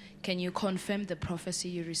prophesying you. Can you confirm the prophecy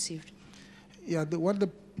you received? Yeah, what the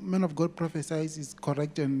man of God prophesies is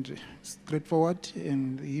correct and straightforward.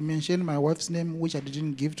 And he mentioned my wife's name, which I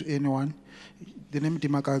didn't give to anyone. The name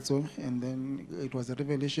Timakazo, and then it was a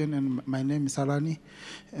revelation, and my name is Salani.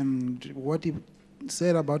 And what he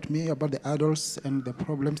said about me, about the idols and the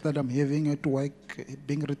problems that I'm having at work,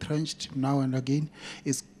 being retrenched now and again,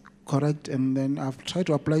 is correct. And then I've tried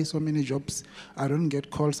to apply so many jobs. I don't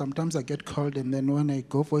get called. Sometimes I get called, and then when I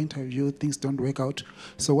go for interview, things don't work out.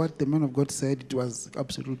 So what the man of God said, it was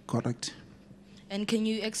absolutely correct. And can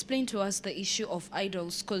you explain to us the issue of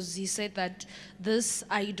idols? Because he said that this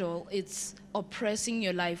idol, it's oppressing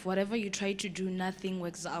your life. Whatever you try to do, nothing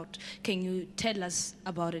works out. Can you tell us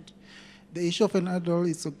about it? The issue of an idol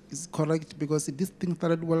is correct, because this thing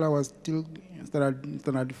started while I was still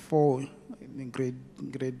standard 4, in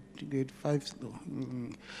grade 5.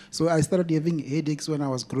 So I started having headaches when I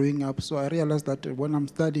was growing up. So I realized that when I'm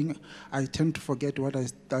studying, I tend to forget what I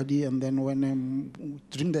study, and then when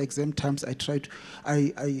during the exam times, I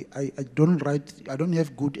don't write. I don't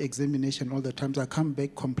have good examination all the time. So I come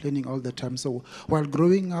back complaining all the time. So while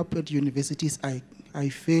growing up at universities, I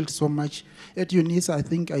failed so much. At unis, I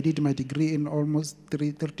think I did my degree in almost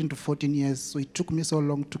 13 to 14 years. So it took me so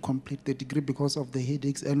long to complete the degree because of the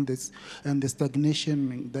headaches and the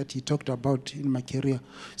stagnation that he talked about in my career.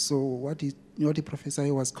 So what he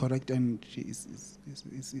prophesied was correct, and is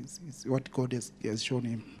what God has shown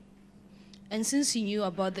him. And since you knew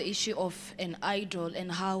about the issue of an idol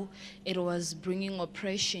and how it was bringing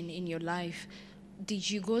oppression in your life, did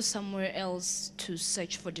you go somewhere else to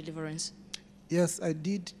search for deliverance? Yes, I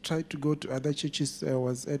did try to go to other churches. I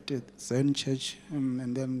was at a Zion church,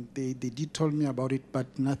 and then they did tell me about it, but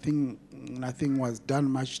nothing was done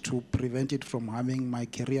much to prevent it from harming my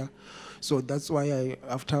career. So that's why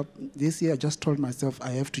after this year, I just told myself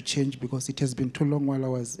I have to change, because it has been too long while I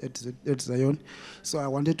was at Zion. So I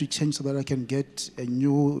wanted to change so that I can get a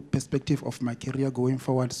new perspective of my career going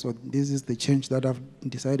forward. So this is the change that I've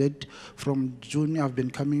decided. From June, I've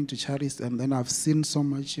been coming to Charis, and then I've seen so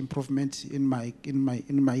much improvement in my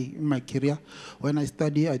career. When I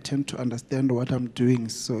study, I tend to understand what I'm doing.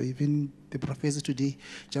 So even the prophecy today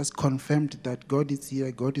just confirmed that God is here,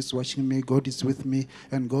 God is watching me, God is with me,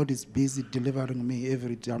 and God is busy delivering me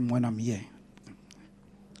every time when I'm here.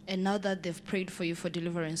 And now that they've prayed for you for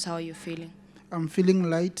deliverance, how are you feeling? I'm feeling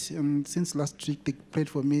light, and since last week they prayed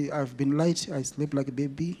for me, I've been light. I sleep like a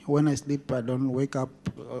baby. When I sleep, I don't wake up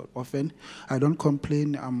often. I don't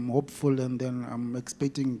complain. I'm hopeful, and then I'm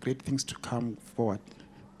expecting great things to come forward.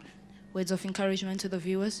 Words of encouragement to the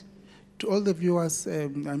viewers? To all the viewers,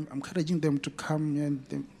 I'm encouraging them to come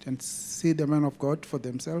and see the man of God for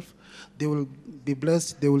themselves. They will be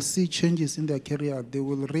blessed. They will see changes in their career. They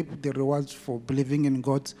will reap the rewards for believing in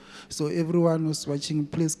God. So everyone who's watching,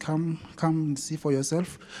 please come and see for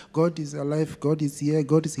yourself. God is alive. God is here.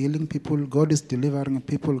 God is healing people. God is delivering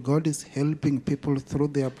people. God is helping people through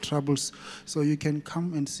their troubles. So you can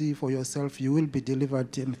come and see for yourself. You will be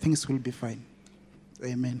delivered, and things will be fine.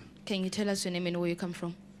 Amen. Can you tell us your name and where you come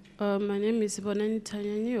from? My name is Bonani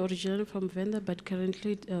Tanyani, originally from Venda, but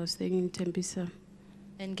currently staying in Tembisa.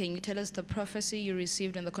 And can you tell us the prophecy you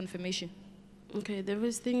received and the confirmation? Okay, the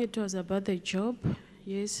first thing, it was about the job.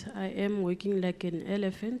 Yes, I am working like an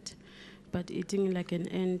elephant, but eating like an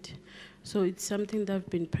ant. So it's something that I've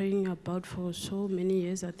been praying about for so many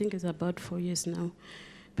years. I think it's about 4 years now,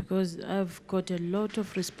 because I've got a lot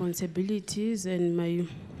of responsibilities, and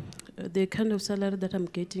the kind of salary that I'm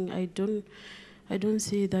getting, I I don't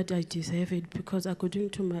see that I deserve it because according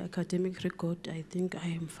to my academic record, I think I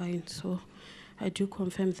am fine. So I do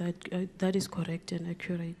confirm that that is correct and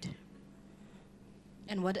accurate.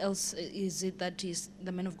 And what else is it that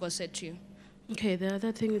the man of God said to you? Okay, the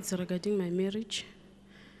other thing is regarding my marriage.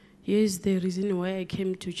 Yes, the reason why I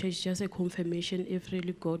came to church, just a confirmation if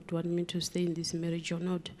really God want me to stay in this marriage or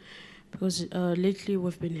not. Because lately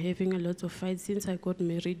we've been having a lot of fights. Since I got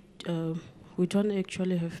married, we don't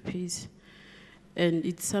actually have peace. And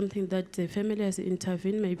it's something that the family has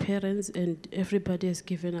intervened, my parents, and everybody has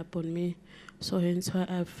given up on me. So hence why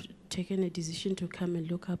I've taken a decision to come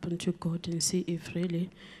and look up unto God and see if really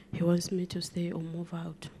He wants me to stay or move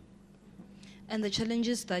out. And the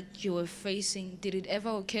challenges that you were facing, did it ever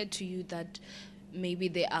occur to you that maybe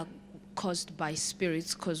they are caused by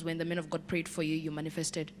spirits? Because when the man of God prayed for you, you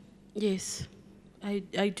manifested. Yes. I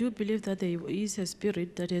do believe that there is a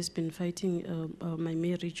spirit that has been fighting my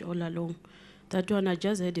marriage all along. That one, I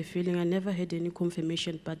just had a feeling. I never had any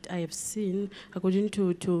confirmation, but I have seen, according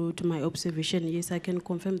to my observation, yes, I can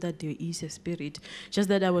confirm that there is a spirit. Just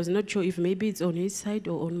that I was not sure if maybe it's on his side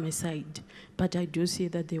or on my side. But I do see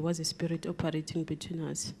that there was a spirit operating between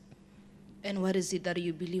us. And what is it that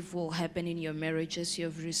you believe will happen in your marriage as you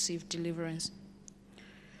have received deliverance?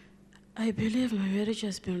 I believe my marriage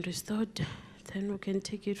has been restored. Then we can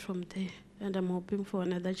take it from there. And I'm hoping for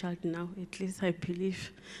another child now. At least I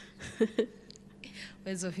believe.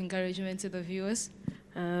 Words of encouragement to the viewers?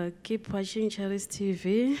 Keep watching Charis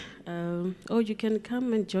TV. Or you can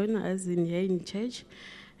come and join us here in church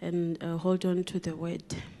and hold on to the word.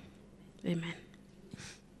 Amen.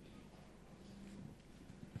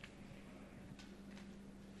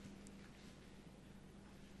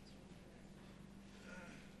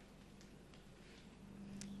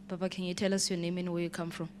 Papa, can you tell us your name and where you come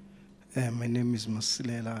from? My name is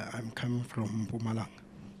Masilela. I'm coming from Mpumalanga.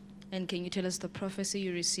 And can you tell us the prophecy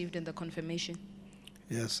you received and the confirmation?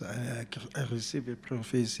 Yes, I received a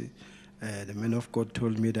prophecy. The man of God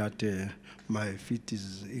told me that my feet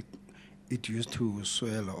it used to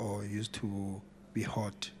swell or used to be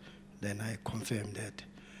hot. Then I confirmed that.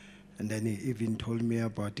 And then he even told me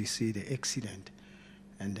about the accident.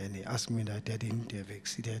 And then he asked me that I didn't have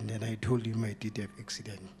accident. And I told him I did have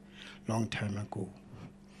accident long time ago.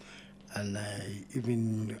 And I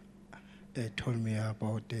even told me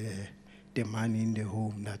about the money in the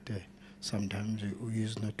home, that sometimes we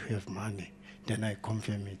used not to have money. Then I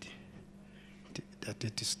confirm it, that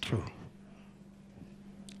it is true.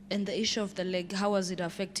 And the issue of the leg, how was it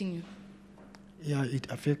affecting you? Yeah, it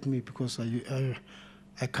affects me because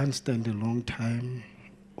I can't stand a long time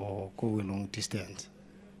or go a long distance.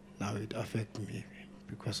 Now it affects me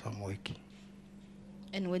because I'm working.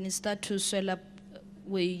 And when it started to swell up,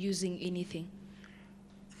 were you using anything?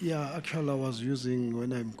 Yeah, actually I was using,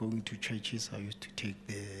 when I'm going to churches, I used to take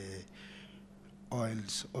the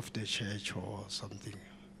oils of the church or something,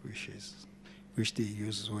 which they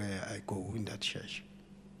use where I go in that church.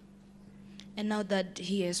 And now that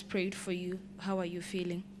he has prayed for you, how are you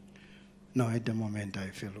feeling? No, at the moment I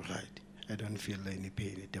feel right. I don't feel any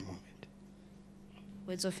pain at the moment.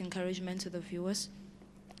 Words of encouragement to the viewers?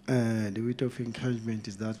 The word of encouragement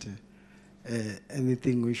is that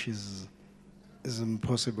anything which is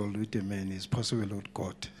impossible with a man is possible with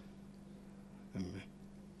God. Amen.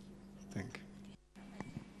 Thank you.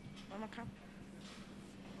 Mama, come.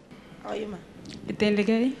 How are you, ma?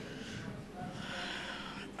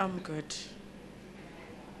 I'm good.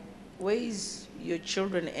 Where is your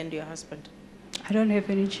children and your husband? I don't have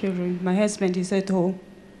any children. My husband is at home.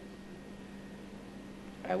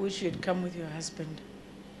 I wish you'd come with your husband,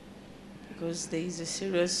 because there is a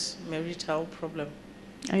serious marital problem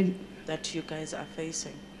that you guys are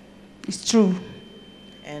facing. It's true.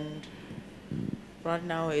 And right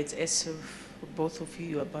now it's as if both of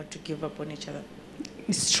you are about to give up on each other.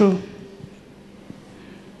 It's true.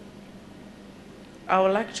 I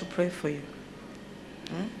would like to pray for you.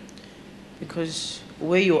 Because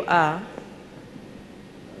where you are,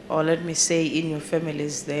 or let me say in your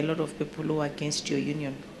families, there are a lot of people who are against your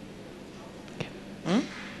union.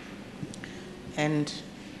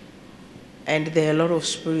 And there are a lot of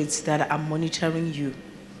spirits that are monitoring you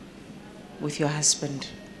with your husband.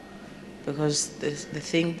 Because the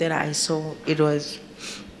thing that I saw, it was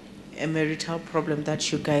a marital problem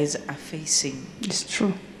that you guys are facing. It's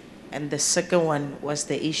true. And the second one was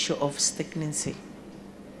the issue of stagnancy,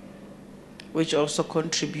 which also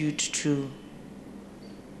contribute to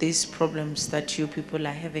these problems that you people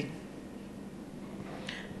are having.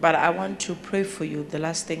 But I want to pray for you. The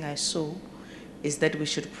last thing I saw is that we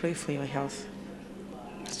should pray for your health.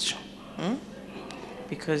 That's true.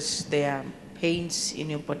 Because there are pains in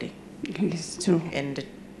your body. It's true. And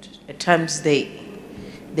at times they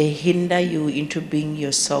hinder you into being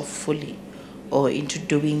yourself fully or into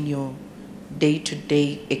doing your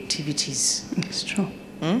day-to-day activities. It's true.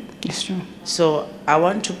 It's true. So I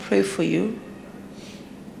want to pray for you,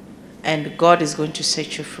 and God is going to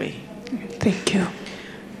set you free. Thank you.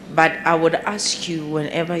 But I would ask you,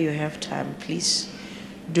 whenever you have time, please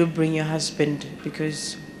do bring your husband,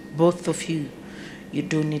 because both of you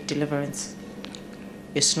do need deliverance.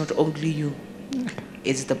 It's not only you,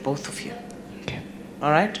 it's the both of you. Okay.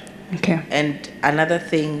 All right? Okay. And another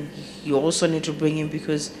thing, you also need to bring him,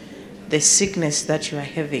 because the sickness that you are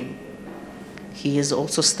having, he has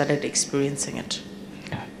also started experiencing it.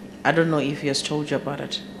 I don't know if he has told you about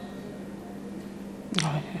it.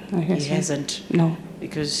 He hasn't. No.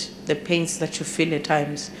 Because the pains that you feel at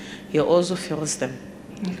times, he also feels them.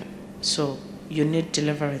 So you need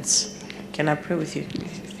deliverance. Can I pray with you?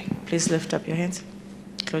 Please lift up your hands.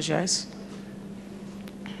 Close your eyes.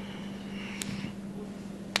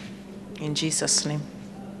 In Jesus' name.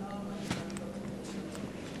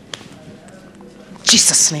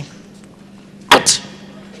 Jesus' name. Out.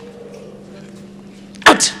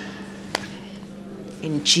 Out.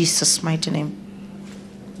 In Jesus' mighty name.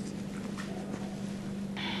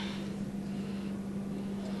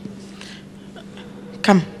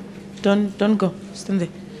 Come. Don't go. Stand there.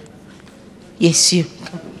 Yes, you.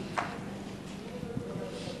 Come.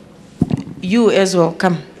 You as well.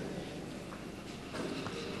 Come.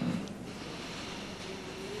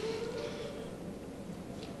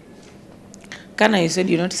 Kana, you said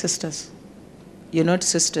you're not sisters. You're not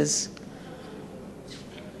sisters.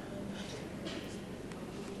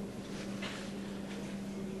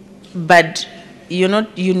 But you're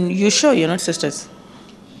not. You sure you're not sisters?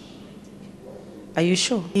 Are you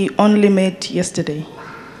sure? We only met yesterday.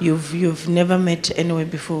 You've never met anywhere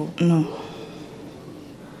before? No.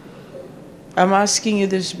 I'm asking you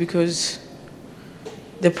this because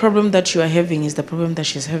the problem that you are having is the problem that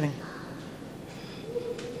she's having.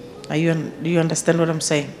 Do you understand what I'm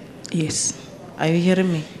saying? Yes. Are you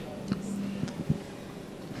hearing me?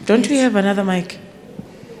 Don't we have another mic?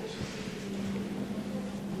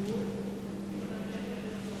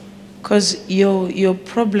 Because your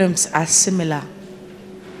problems are similar.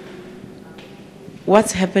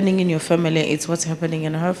 What's happening in your family is what's happening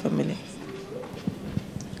in her family.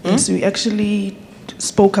 Yes, we actually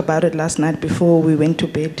spoke about it last night before we went to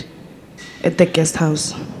bed at the guest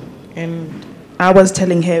house. And I was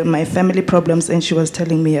telling her my family problems, and she was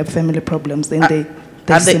telling me her family problems, and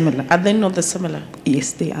they're similar. Are they not the similar?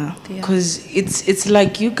 Yes, they are. Because it's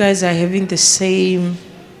like you guys are having the same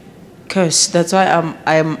curse. That's why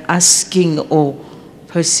I'm asking or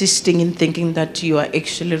persisting in thinking that you are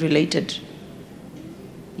actually related.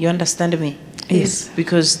 You understand me? Yes.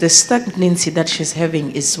 Because the stagnancy that she's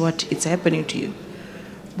having is what it's happening to you.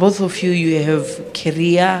 Both of you have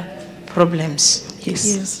career problems.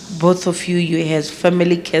 Yes. Both of you have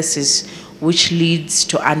family cases which leads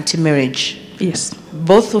to anti-marriage. Yes.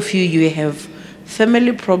 Both of you have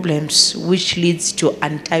family problems which leads to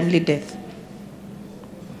untimely death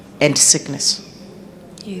and sickness.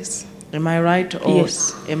 Yes. Am I right? Or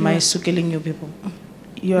Yes. am I suckling you people?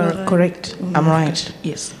 You are correct. I'm right.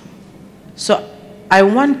 Yes. So I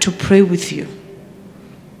want to pray with you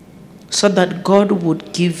so that God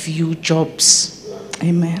would give you jobs.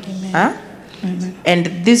 Amen. Huh? Amen.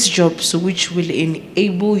 And these jobs which will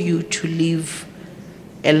enable you to live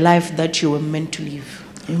a life that you were meant to live.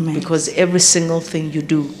 Amen. Because every single thing you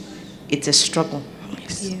do, it's a struggle.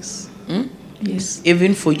 Yes. Yes. Yes.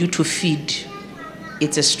 Even for you to feed,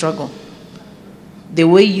 it's a struggle. The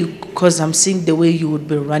way because I'm seeing the way you would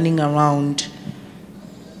be running around,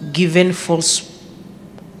 given false,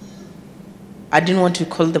 I didn't want to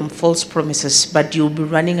call them false promises, but you'll be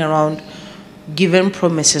running around given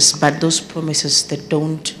promises, but those promises that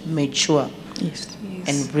don't mature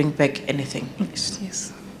and bring back anything. Yes.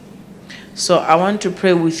 Yes. So I want to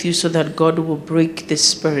pray with you so that God will break the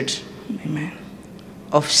spirit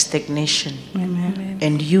of stagnation. Amen.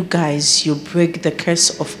 And you guys, you break the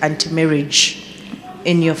curse of anti-marriage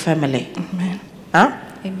in your family. Amen. Huh?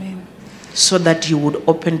 Amen. So that you would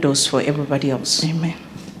open doors for everybody else. Amen.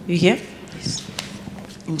 You hear? Yes.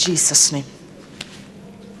 In Jesus' name.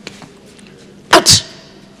 Out!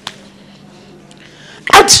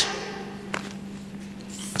 Out!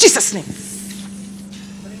 Jesus' name.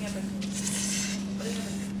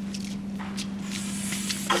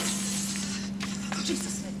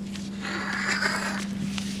 Jesus' name.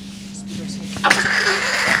 Out!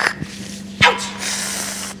 Out!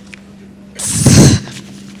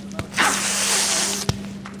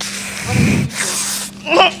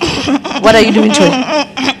 What are you doing to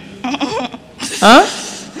it?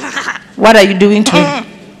 What are you doing to him?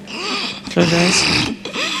 Close your eyes.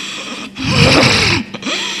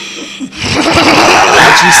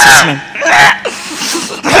 In Jesus' name.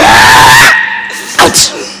 Out!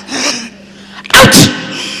 Out!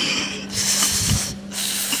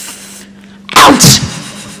 Out!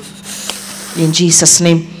 In Jesus'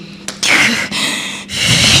 name.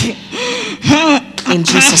 In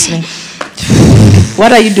Jesus' name.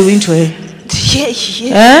 What are you doing to her?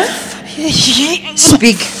 Huh?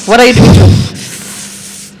 Speak. What are you doing to her?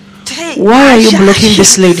 Why are you blocking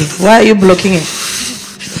this lady? Why are you blocking her?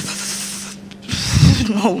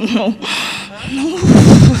 No.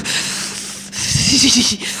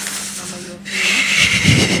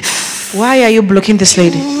 Why are you blocking this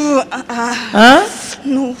lady? Huh?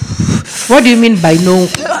 No. What do you mean by no?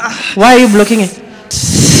 Why are you blocking it?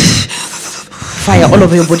 Fire all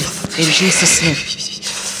over your body. In Jesus' name.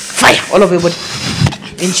 Fire all over your body.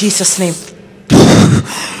 In Jesus' name.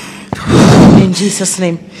 In Jesus'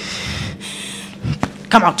 name.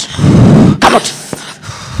 Come out. Come out.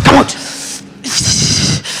 Come out.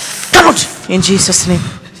 Come out. In Jesus' name.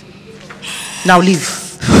 Now leave.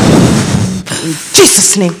 In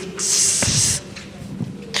Jesus' name.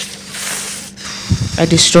 I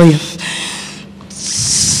destroy you.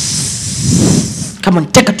 Come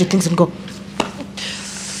on, take out your things and go.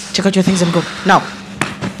 Take out your things and go. Now.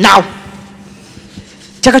 Now.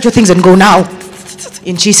 Take out your things and go now.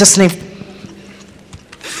 In Jesus' name.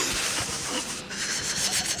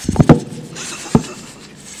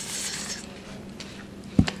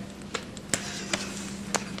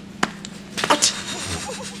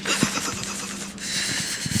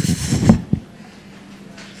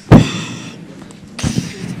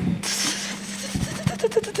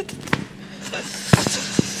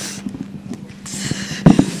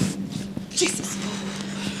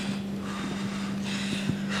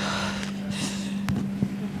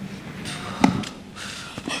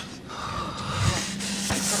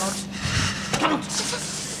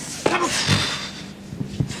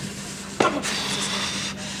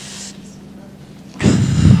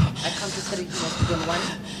 I come to 3. You must be on 1,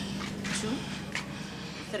 2,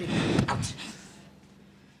 3. Out.